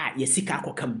 Yesika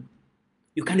kokam.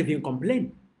 You can't even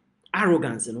complain.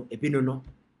 Arrogance, no.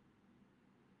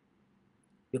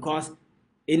 Because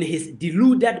in his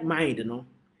deluded mind,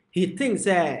 he thinks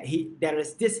there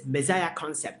is this Messiah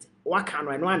concept. What can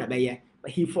I know?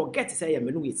 But he forgets to say, and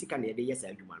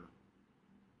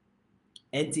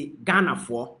Ghana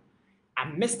for,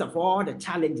 amidst of all the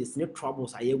challenges and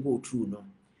troubles I go through,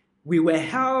 we were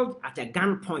held at a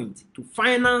gunpoint to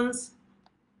finance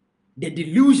the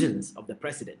delusions of the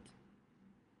president.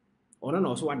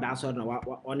 Also, what that's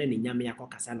on any Yamia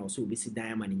Casano, so we see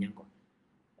Diamond in Yanko.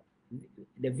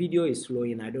 The video is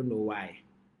slowing, I don't know why.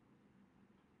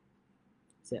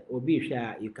 So,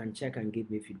 Obisha, you can check and give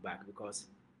me feedback, because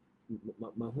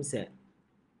who said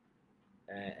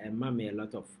mommy a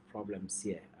lot of problems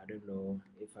here. I don't know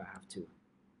if I have to.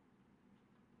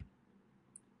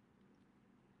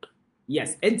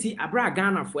 Yes, NT Abra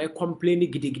Ghana for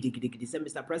complaining,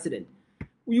 Mr. President.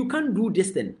 You can't do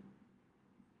this thing.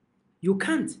 You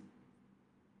can't.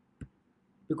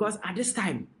 Because at this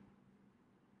time,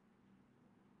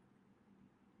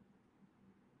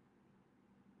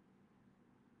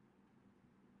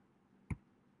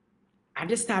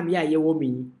 yeah, you want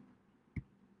me.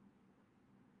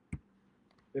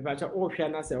 If I try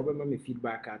to say, me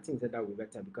feedback, I think that will be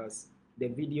better, because the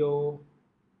video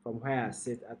from where I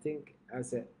sit, I think I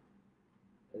said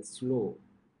it's slow.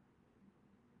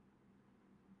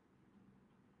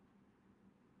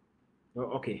 Oh,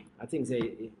 okay, I think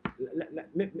say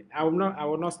I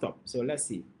will not stop. So let's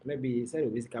see. Maybe say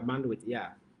we can bandwidth,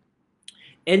 yeah.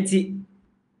 And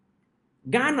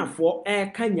Ghana for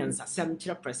Kenyan's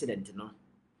assembly president,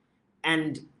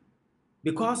 and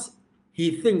because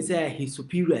he thinks he's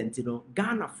superior, and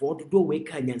Ghana for the way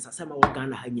Kenyans assembly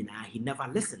Ghana he never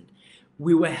listened.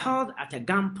 We were held at a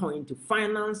gunpoint to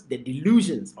finance the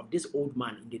delusions of this old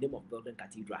man in the name of building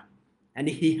cathedral. And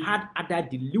he had other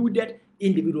deluded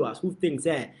individuals who think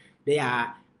they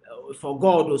are for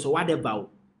God or so whatever.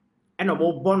 And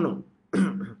about Bono,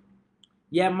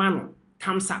 yeah, man,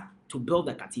 comes up to build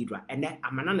the cathedral. And then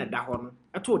Amanana Dahono,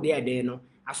 I told there,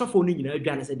 I saw for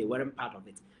and said they weren't part of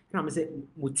it. And I'm saying,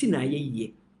 Mutina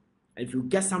ye. If you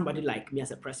get somebody like me as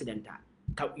a president,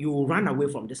 you will run away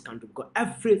from this country, because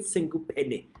every single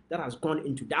penny that has gone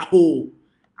into that hole,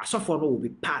 I saw for will be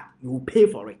part, you will pay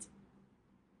for it.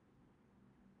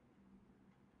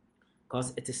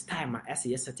 Because it is time I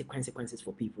see certain consequences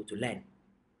for people to learn.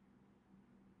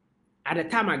 At the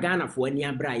time I Ghana for any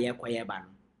abra ye kwaye ba no,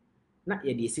 na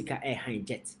ye de sika high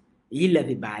jet, ye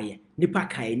levy buy nipa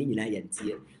kai ni nyina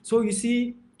yentie. So you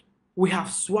see, we have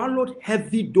swallowed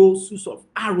heavy doses of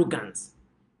arrogance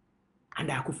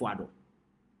under Akufo-Addo.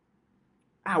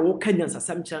 wo Kenyans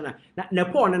assumption na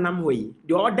Nepal na nam hoyi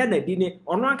the order na di ne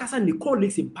ono ankasa ni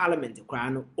colleagues in parliament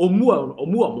kra no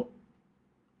omu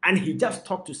and he just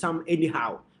talked to some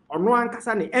anyhow ono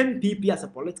ankasa ni MPP as a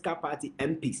political party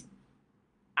MPs.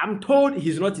 I'm told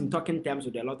he's not in talking terms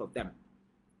with a lot of them.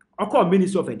 Oko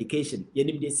Ministry of Education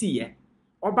yenim de see ye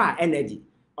oba energy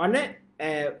one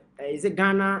is a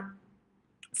Ghana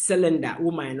cylinder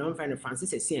woman no friend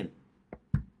Francis Essien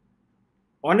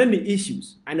on the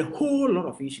issues and a whole lot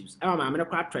of issues. I'm going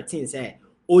to threaten say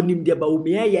onim de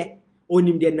baumie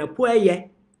onim de napoye.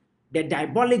 The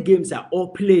diabolic games are all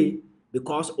played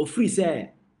because of free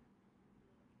say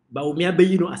baumia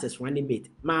be as a running mate.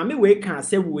 Mama we can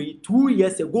say we 2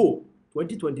 years ago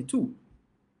 2022.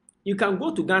 You can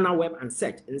go to Ghana web and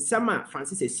search in summer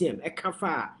Francis Essien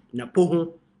ekafa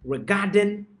napo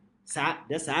regarding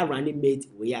that's our running mate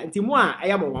we are nti mo a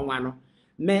ayam wanwa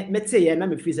me say na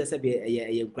me free say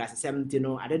be class 70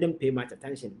 no I didn't pay much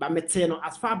attention but me say no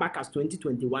as far back as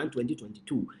 2021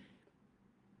 2022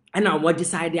 and now what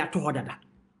decide to order that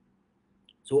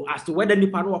so as to whether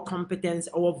nipa no competence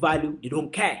or value they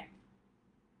don't care.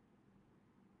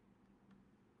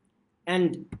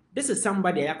 And this is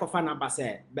somebody yakofa na ba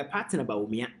say be partner ba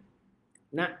omia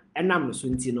na enam no so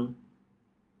nti no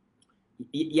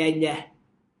yan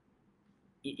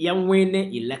win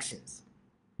elections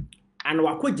and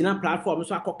wakojina platform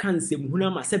so akoka nsem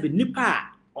huna ma say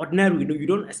nipa ordinary you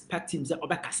don't expect him say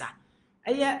obekasa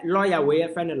aye lawyer we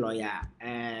friend lawyer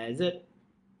is it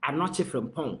Anoche from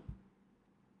Pong,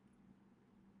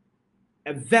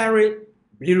 a very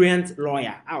brilliant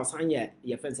lawyer. I was saying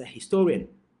your friend a historian.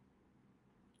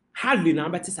 Hardly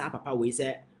number to say papa we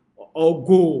say or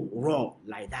go raw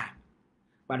like that.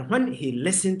 But when he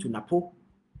listened to Napo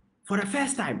for the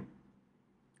first time,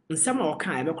 in some or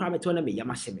kind of crime to me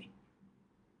yamashime.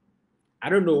 I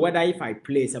don't know whether if I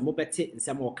play some mobile in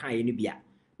some or kind in Bia.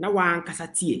 Now one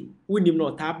cassati, we need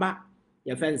no taba,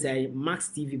 your friend say Max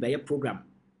TV by a program.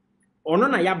 Or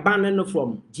no, I banned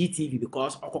from GTV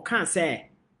because I can't say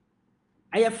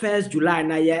I 1st July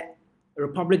na ye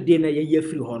Republic Day na ye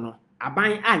free honor. I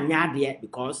buy anya there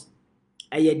because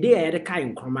a day at the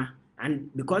kind chroma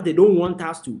and because they don't want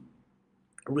us to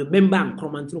remember and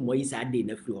comment to Moisa day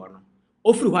na free honor.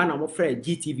 Ofri one I'm afraid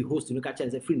GTV host to look at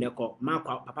chance free neko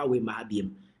Marco Papa we mahabim.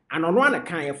 And on one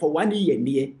account for 1 year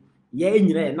near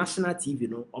ye national TV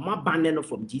no or my banned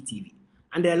from GTV.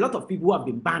 And there are a lot of people who have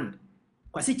been banned.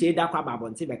 Kwasi che da kwa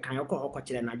babonte be kan yoko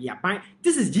okochire na dia ban.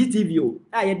 This is GTV o.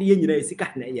 Aye de nyina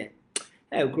esika na ye.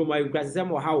 Kroma you class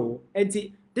them or how.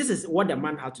 Enti this is what the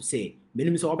man had to say.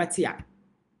 Menim so obetia.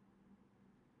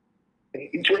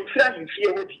 Into a fear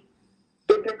would be.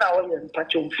 Don't know when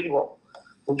patch on fever.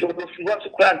 We don't know if you want to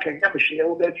crank and have a share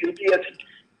over you.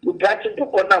 You got to do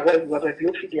on now when you are a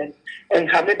beauty and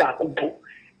have a back.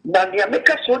 Now, the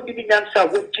America so giving answer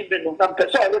with children of some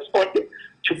person responded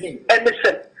to me. And they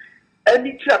said,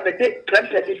 anytime they take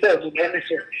planted themselves in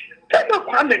anything. That no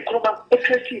Kwame Nkrumah,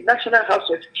 FSC, National House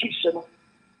of Chiefs,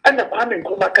 and the Kwame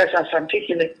Nkrumah Casa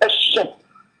Santin a song.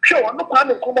 Sure, no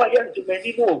Kwame Nkrumah young to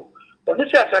many more. But this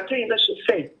is Santin is the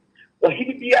same. Or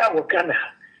he be our Ghana.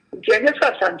 Janus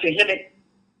Santin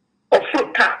or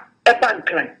Fruta, a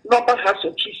bank line, Normal House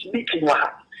of Chiefs meeting.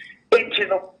 Ain't you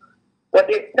know what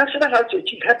the National House of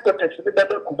Chiefs headquarters in the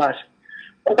Double Kumas.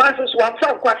 Kumas is 1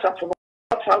 found quite some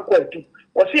found quite two.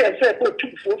 Was here said, go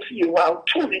 2 for 4 while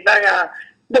 2 in I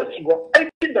think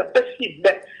the best thing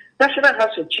that National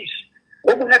House of Chiefs,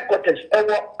 over headquarters,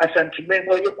 ever as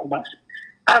Antimemo Yokumas.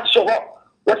 And so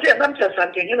was here an answer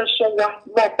something in a song,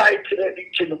 not by to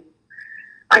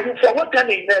I think for what can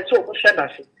in there so much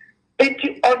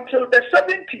until the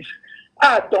 70s,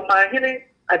 Domahine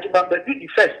at the Bambadi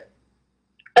first.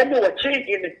 And they were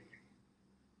changing it.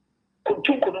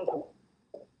 Kuntunkununku.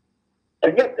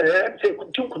 And yet, say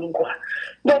Kuntunkununku.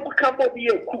 No, become be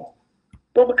a coup.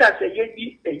 No, because a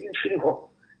ye a inferior.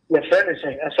 Your friend is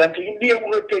saying, as something in the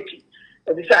world,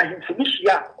 and decide him for this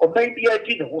year, or maybe I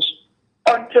didn't host.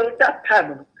 Until that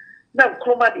time, now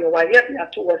Chroma the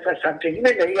Wayat towards something in a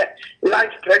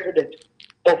life president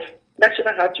of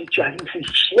National Health Teacher,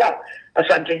 as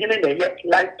something in a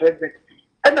life president.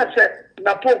 And I said,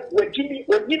 Napo, when Jimmy,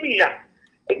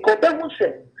 and Kodamu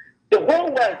said, the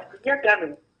whole world,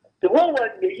 the whole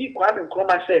world, the Kwame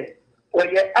Nkrumah said, or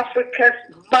you're Africa's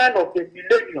man of the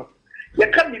millennium. You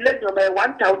come millennium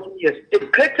 1,000 years, the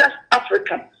greatest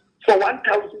African for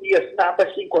 1,000 years now, but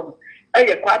see, and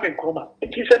you're Kwame Nkrumah.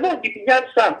 It is a no divine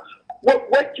son.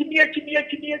 What Jimmy,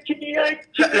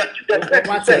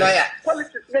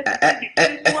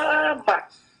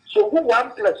 so who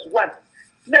 1 + 1?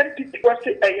 Then people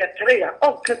say a 3,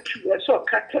 or cut 2, so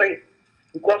cut 3,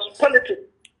 because politics.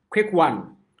 Quick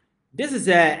one. This is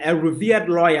a revered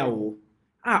lawyer.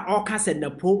 All said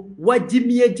Napo, what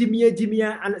Jimmy,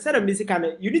 and said a music.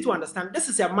 You need to understand this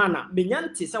is a manner.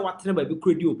 Minyanti say what never be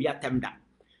credo be a temda.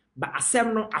 But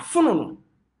asem no afono.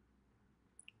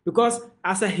 Because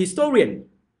as a historian,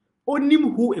 only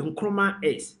who Nkrumah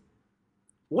is,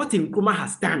 what Nkrumah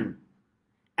has done,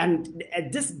 and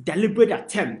this deliberate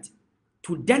attempt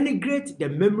to denigrate the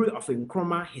memory of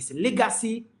Nkrumah, his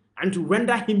legacy, and to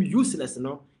render him useless, and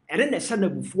then the Shana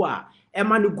before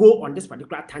Emmanuel go on this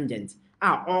particular tangent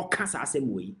are all cast as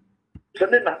same way. So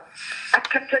then, I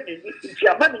can't tell you if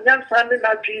your money young son and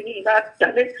not dreaming that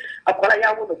done it, I call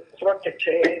I want to front a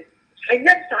chair. And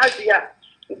yet, idea,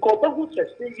 Goba who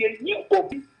says, you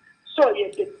Bobby, so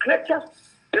you're the greatest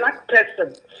black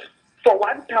person for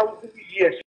 1,000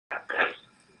 years.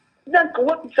 Then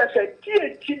what is a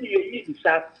dear chili is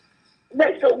that?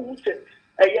 Next, who said,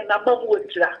 a number one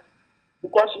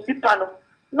because the panel,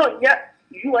 no, yet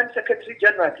UN Secretary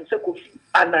General to Kofi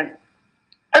Annan.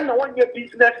 And the 1 year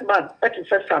businessman, that is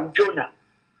Sam Jonah,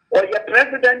 or your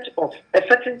president of a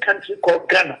certain country called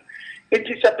Ghana. It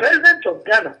is a president of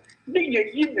Ghana,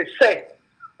 you say,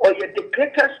 or you're the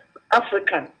greatest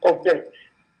African of the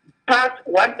past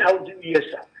 1,000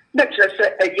 years. Next, I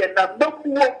say, a year number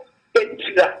one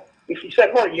if you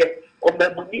say, no, yet, or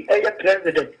maybe a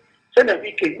president. So,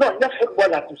 we can no, not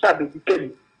footballer to Sabi,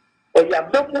 or your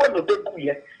number one of the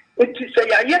year. It is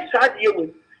a yes, I deal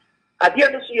with. At the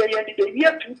end of the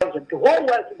year 2000, the whole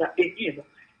world is not a year.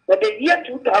 But the year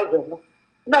 2000,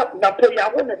 now,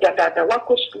 Napoleon won that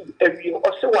Wako school every year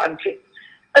or so one thing.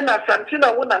 And as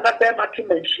Santina won another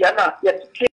Makimensiana, yet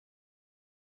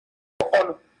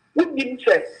on. We didn't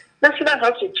say National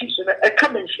House of Chiefs, a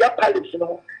Kamensia Palace,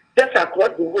 that's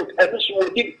across the road, and this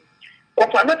will be. Of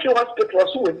another hospital,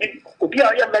 also, will be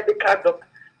our medical doctor,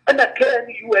 and a care in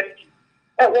the UST.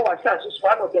 And what was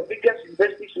one of the biggest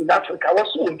universities in Africa, was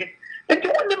so good. And you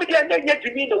want me to get to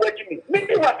me the way you mean.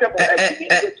 Maybe whatever.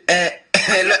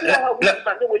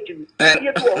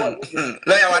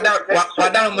 Lawyer,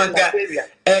 Manga,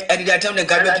 and the attorney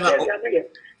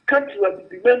country will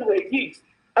be where he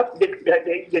up the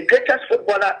greatest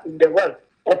footballer in the world,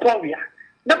 Oporia.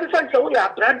 Now, before so we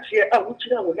are branch here, which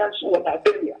now we are so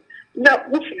Liberia. Now,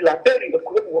 we feel Liberia,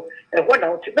 and one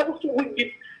out, now we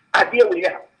give idea we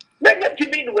are. Now, you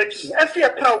mean what I see a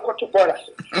proud quarter for us.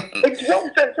 It's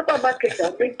one sense of a market,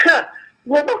 we can't.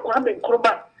 No more coming,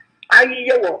 Kroma. I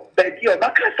hear what, but your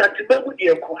Macassa to go with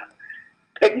your qua.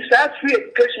 And you start free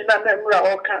education and then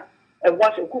Raoka, and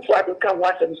once a good father can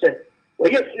once and say,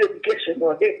 well, yes, free education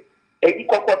or day, and you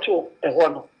come to a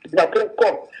one. Now,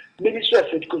 call Ministry of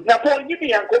Education. Now, for you,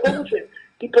 and go over with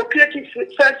Hippocratic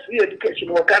first free education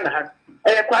or Ghana. I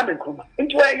am coming, Kroma.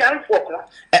 Into a young folk. Lawyer,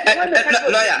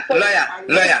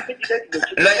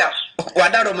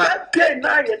 Wadaroma. Okay,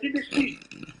 now you didn't see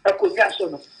a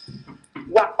Kogasono.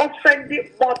 Were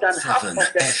offending more than half of them.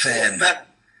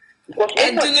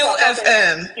 And the new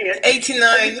FM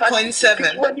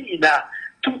 89.7.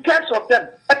 2/3 of them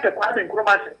at the Kwame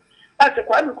Nkrumah. As the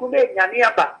Kwame Nkrumah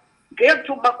Nyaniaba gave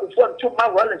to Makufo and to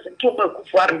Wallace and to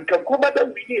Makufo and Nkrumah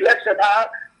will be election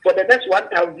for the next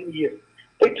 1,000 years.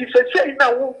 It is a say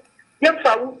now, young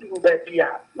Fawu do that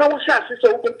here. Now, Shas is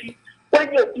open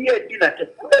when you'll be a dinner.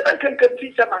 I can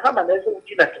confuse some Muhammad as a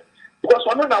dinner. Because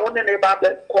one of our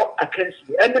neighbor called against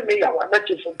the enemy, I want not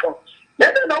to forget.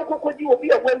 Then I know you will be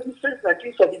a well distance that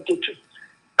is of into two.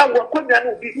 And what could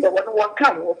will be the one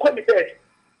come or come bed.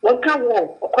 One come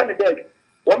home or come bed.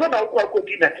 One of our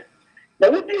dinner. Now,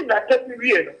 we did not tell me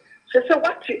real. So,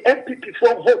 what's the MPP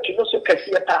for vote? You know, so can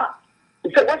see a car.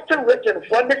 It's a Western region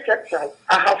for the central.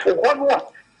 I have for 1 1.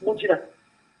 Mujina.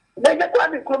 Then you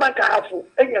come in Kuma Kahafu,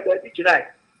 and you're the July.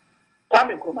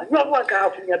 Kwame Nkrumah, no one can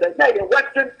have the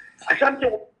Western Ashanti.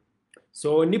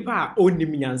 So, Nipa only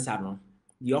Nyansa no,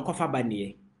 the Okofa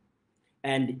Banie,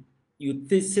 and you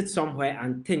sit somewhere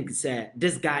and think, say,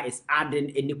 this guy is adding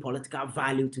any political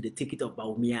value to the ticket of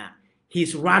Baumia.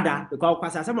 He's rather,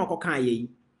 because some of Kokaye,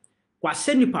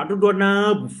 Kwase Nipa Dodo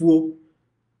na Bufu,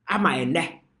 Ama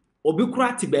Ene,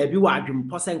 Obikurati baby, Wajum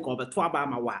Posen Kobe, Twaba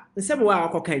wa. The same way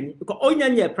Kokaye, because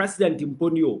Onyan president in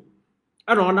Ponyo.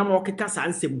 I don't know more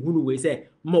Kasa who we say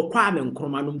more Kwame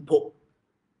Nkrumah po.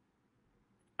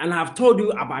 And I've told you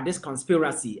about this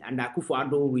conspiracy and the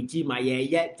Akufo-Addo regime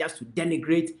just to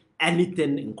denigrate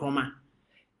anything in Nkrumah.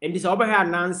 And this over here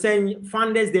now saying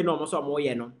funders they know most of more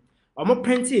no. Omo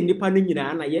plenty in Nipa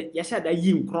nyina na ye sha da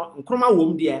yi Nkrumah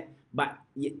wom de but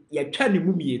ye twa ne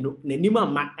mu mienu na nima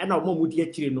ma e na omo mudi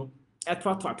akire no e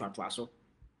to so.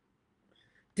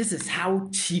 This is how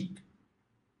cheap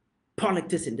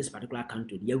politics in this particular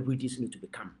country, the everydays need to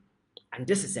become. And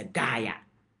this is a guy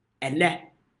and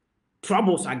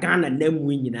troubles are gone and them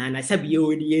winning, and I said,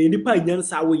 you nipa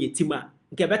nyansa wo yetima,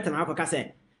 nke better na akoka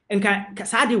say, nka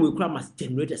kasade we kura must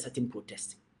generate a certain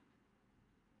protest.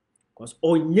 Because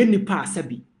onye nipa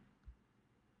sabi.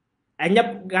 And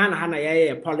yep, Ghana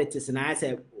hana politics, and I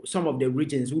say some of the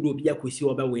regions who will be a kwesi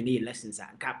over winning elections.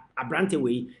 Abrante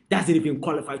way doesn't even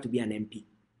qualify to be an MP.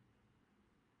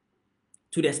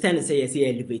 To the extent that say yes,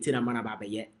 elevating a man about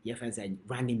your friends and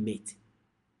running mate.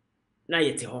 Now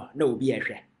yet no be a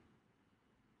share.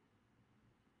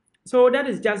 So that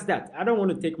is just that. I don't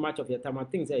want to take much of your time. I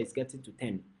think that it's getting to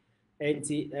 10.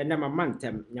 And my man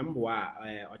Nyambwa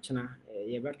Ochana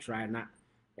you ever try na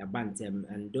your bantem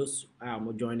and those are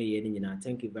more joining in.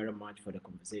 Thank you very much for the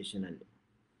conversation, and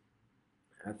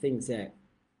I think that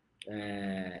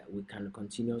we can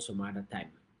continue some other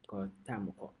time because time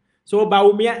will come. So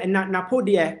Baumia and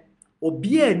Napodia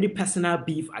obia any personal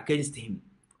beef against him.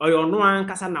 Or your no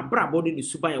ankasa na bra body the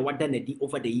super and what done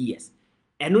over the years.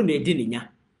 And no ne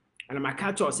and my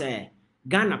catcher say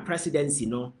Ghana presidency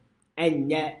no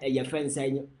and your friend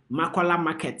saying Makola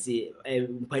market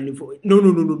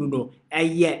no.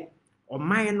 Or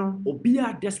minor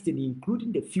obia destiny,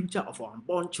 including the future of our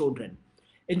unborn children.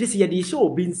 And this year the show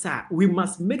being sa we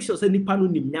must make sure nipa no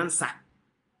nim nyansa.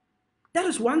 That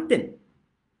is one thing.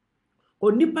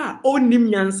 Or nipa nim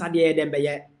nyansa de dem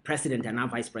be president and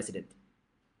vice president.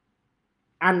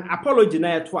 An apology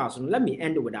na twice. Let me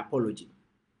end with apology.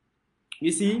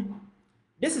 You see,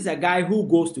 this is a guy who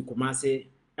goes to Kumasi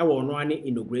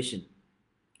inauguration.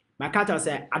 My catcher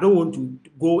said, I don't want to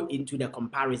go into the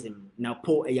comparison. Now,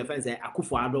 Paul, your friend said,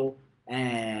 Akufo-Addo,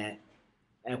 Kwame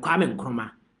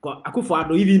Nkrumah.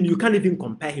 Akufo-Addo, even you can't even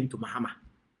compare him to Mahama.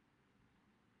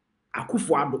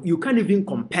 Akufo-Addo, you can't even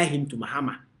compare him to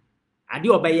Mahama. Adi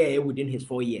Obeye within his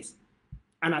 4 years,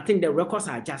 and I think the records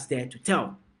are just there to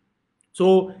tell.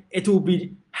 So it will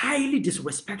be highly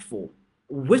disrespectful,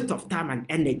 waste of time and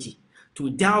energy to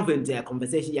delve into a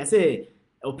conversation. You say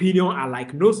opinion are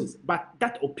like noses, but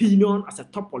that opinion as a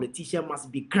top politician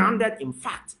must be grounded in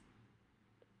fact.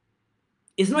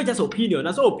 It's not just opinion.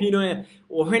 That's all opinion.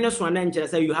 Or when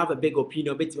say you have a big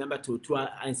opinion, but remember to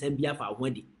and send beer for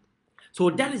Wendy. So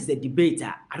that is the debate.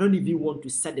 I don't even want to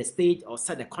set the stage or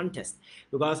set the contest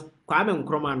because Kwame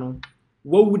Nkrumah no,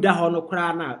 what would that honor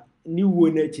crana new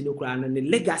winner chino crana and the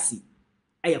legacy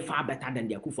are far better than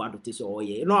the Akufo-Addo so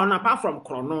yeah. No, and apart from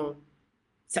Chrono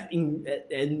in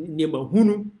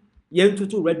Hunu, young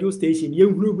to radio station,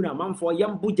 young group a man for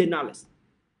young book journalists.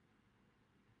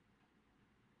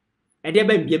 And there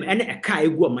be any a car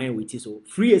go mind with it so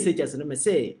free SHS and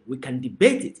say we can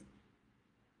debate it.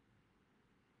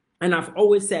 And I've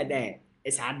always said that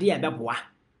it's an idea about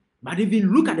but if you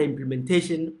look at the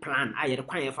implementation plan, I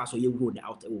require fast so you roll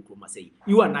out say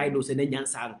you and I know say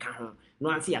nyansa nka no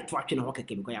answer attraction or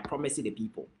because I promise the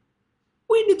people.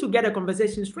 We need to get a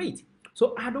conversation straight.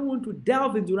 So I don't want to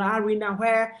delve into the arena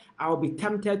where I'll be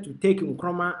tempted to take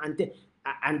Nkrumah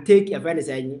and take a very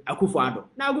Akufo-Addo.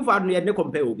 Now Akufo-Addo you no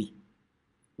compare Obi.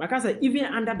 Because even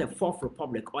under the Fourth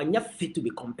Republic, or not fit to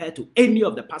be compared to any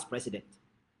of the past presidents.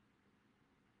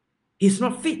 He's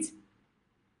not fit.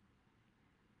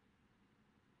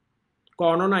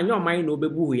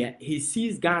 He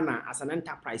sees Ghana as an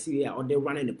enterprise here, or they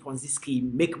running a Ponzi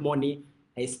scheme, make money.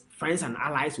 His friends and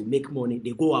allies will make money.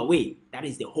 They go away. That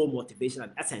is the whole motivation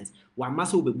and essence. One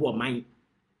must be born mind.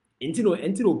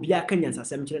 Until be a Kenyans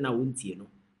assembly na wunti no.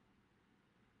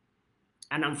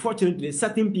 And unfortunately,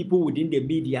 certain people within the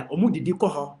media, omudidi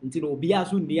koho until be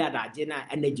as near that general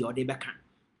energy or the back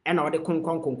and or the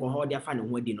concon their fan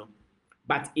no.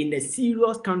 But in a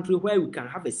serious country where we can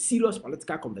have a serious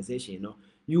political conversation,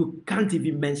 you can't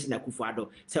even mention Akufo-Addo,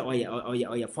 say or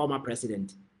your former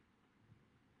president.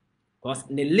 Because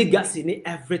the legacy in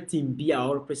everything be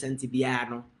our representative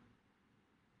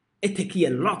it takes a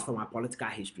lot from our political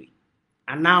history.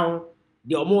 And now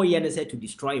the Omo said to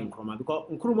destroy Nkrumah because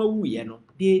Nkrumah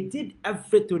they did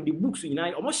everything the books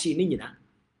almost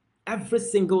every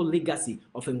single legacy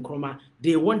of Nkrumah,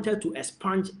 they wanted to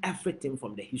expunge everything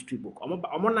from the history book.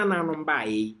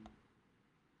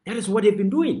 That is what they've been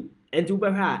doing. And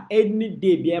to any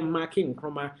day be marking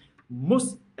Nkrumah,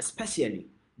 most especially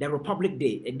the Republic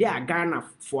Day, they are Ghana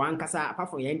for Ankasa apart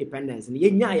from your independence. And you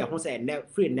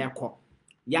free neko.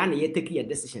 Yani you take a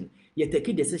decision. You take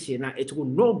a decision now, it will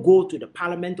not go to the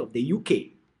Parliament of the UK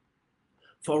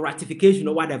for ratification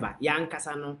or whatever.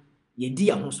 Yankasa no, ye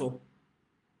dear hoso.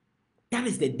 That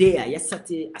is the day I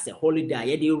set it as a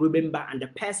holiday. You remember, and the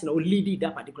person who lead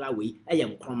that particular way, I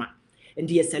am Nkrumah. And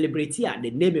the celebrity,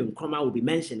 the name of Nkrumah will be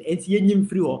mentioned. And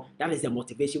that is the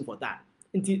motivation for that.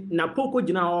 And Napoko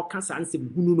General Cancer and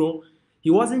Hununo, He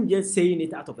wasn't just saying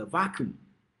it out of a vacuum.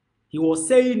 He was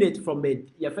saying it from a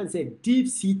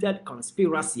deep-seated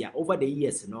conspiracy over the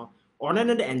years, or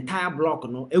the entire block,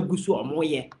 egusu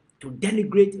omoye to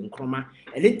denigrate Nkrumah.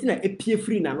 And it's na epie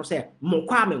free na no say mo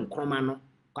Kwame Nkrumah no.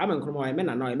 Kwame Nkrumah e me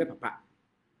na no e me papa.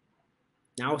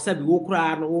 Now said wo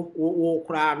kura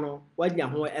no wanya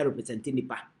ho e represent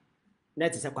nipa. Na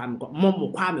te say Kwame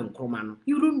Nkrumah no.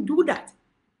 You don't do that.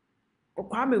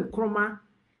 Kwame Nkrumah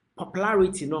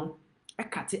popularity no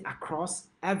cut it across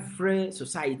every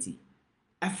society,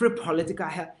 every political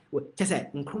health. Just say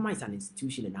Nkrumah is an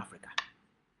institution in Africa.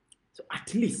 So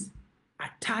at least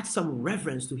attach some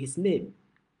reverence to his name.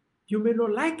 You may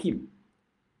not like him,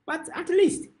 but at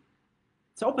least.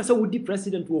 So person would be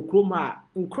president to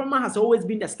Nkrumah has always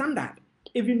been the standard,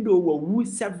 even though we were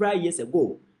several years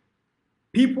ago.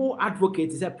 People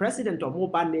advocate is a president of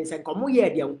mobile nations and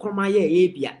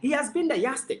Nkrumah he has been the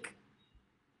yardstick.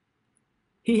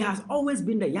 He has always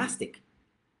been the yardstick.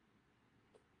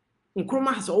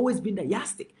 Nkrumah has always been the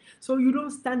yardstick. So you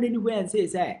don't stand anywhere and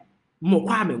say, Mo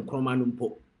Kwame Nkrumah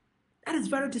numpo. That is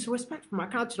very disrespectful. My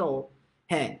culture.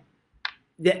 Hey,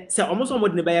 so almost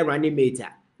someone never running mate.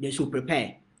 They should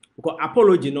prepare. Because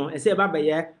apology, no, I say about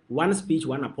one speech,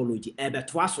 one apology.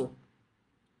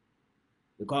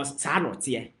 Because sad not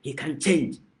here, he can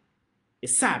change.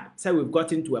 It's sad. So we've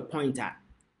gotten to a point that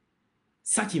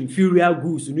such inferior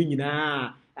goose,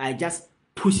 I just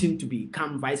push him to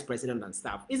become vice president and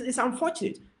stuff. It's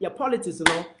unfortunate. Your politics,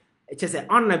 it's just an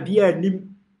honor,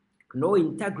 no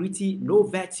integrity, no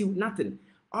virtue, nothing.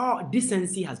 All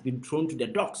decency has been thrown to the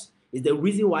dogs. It's the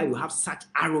reason why you have such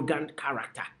arrogant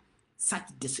character, such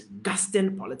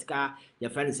disgusting political, your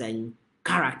friend saying,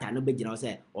 character, nobody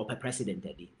say, or president.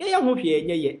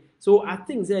 So I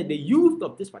think that the youth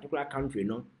of this particular country,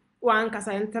 one can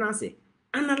say,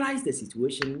 analyze the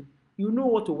situation, you know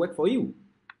what will work for you.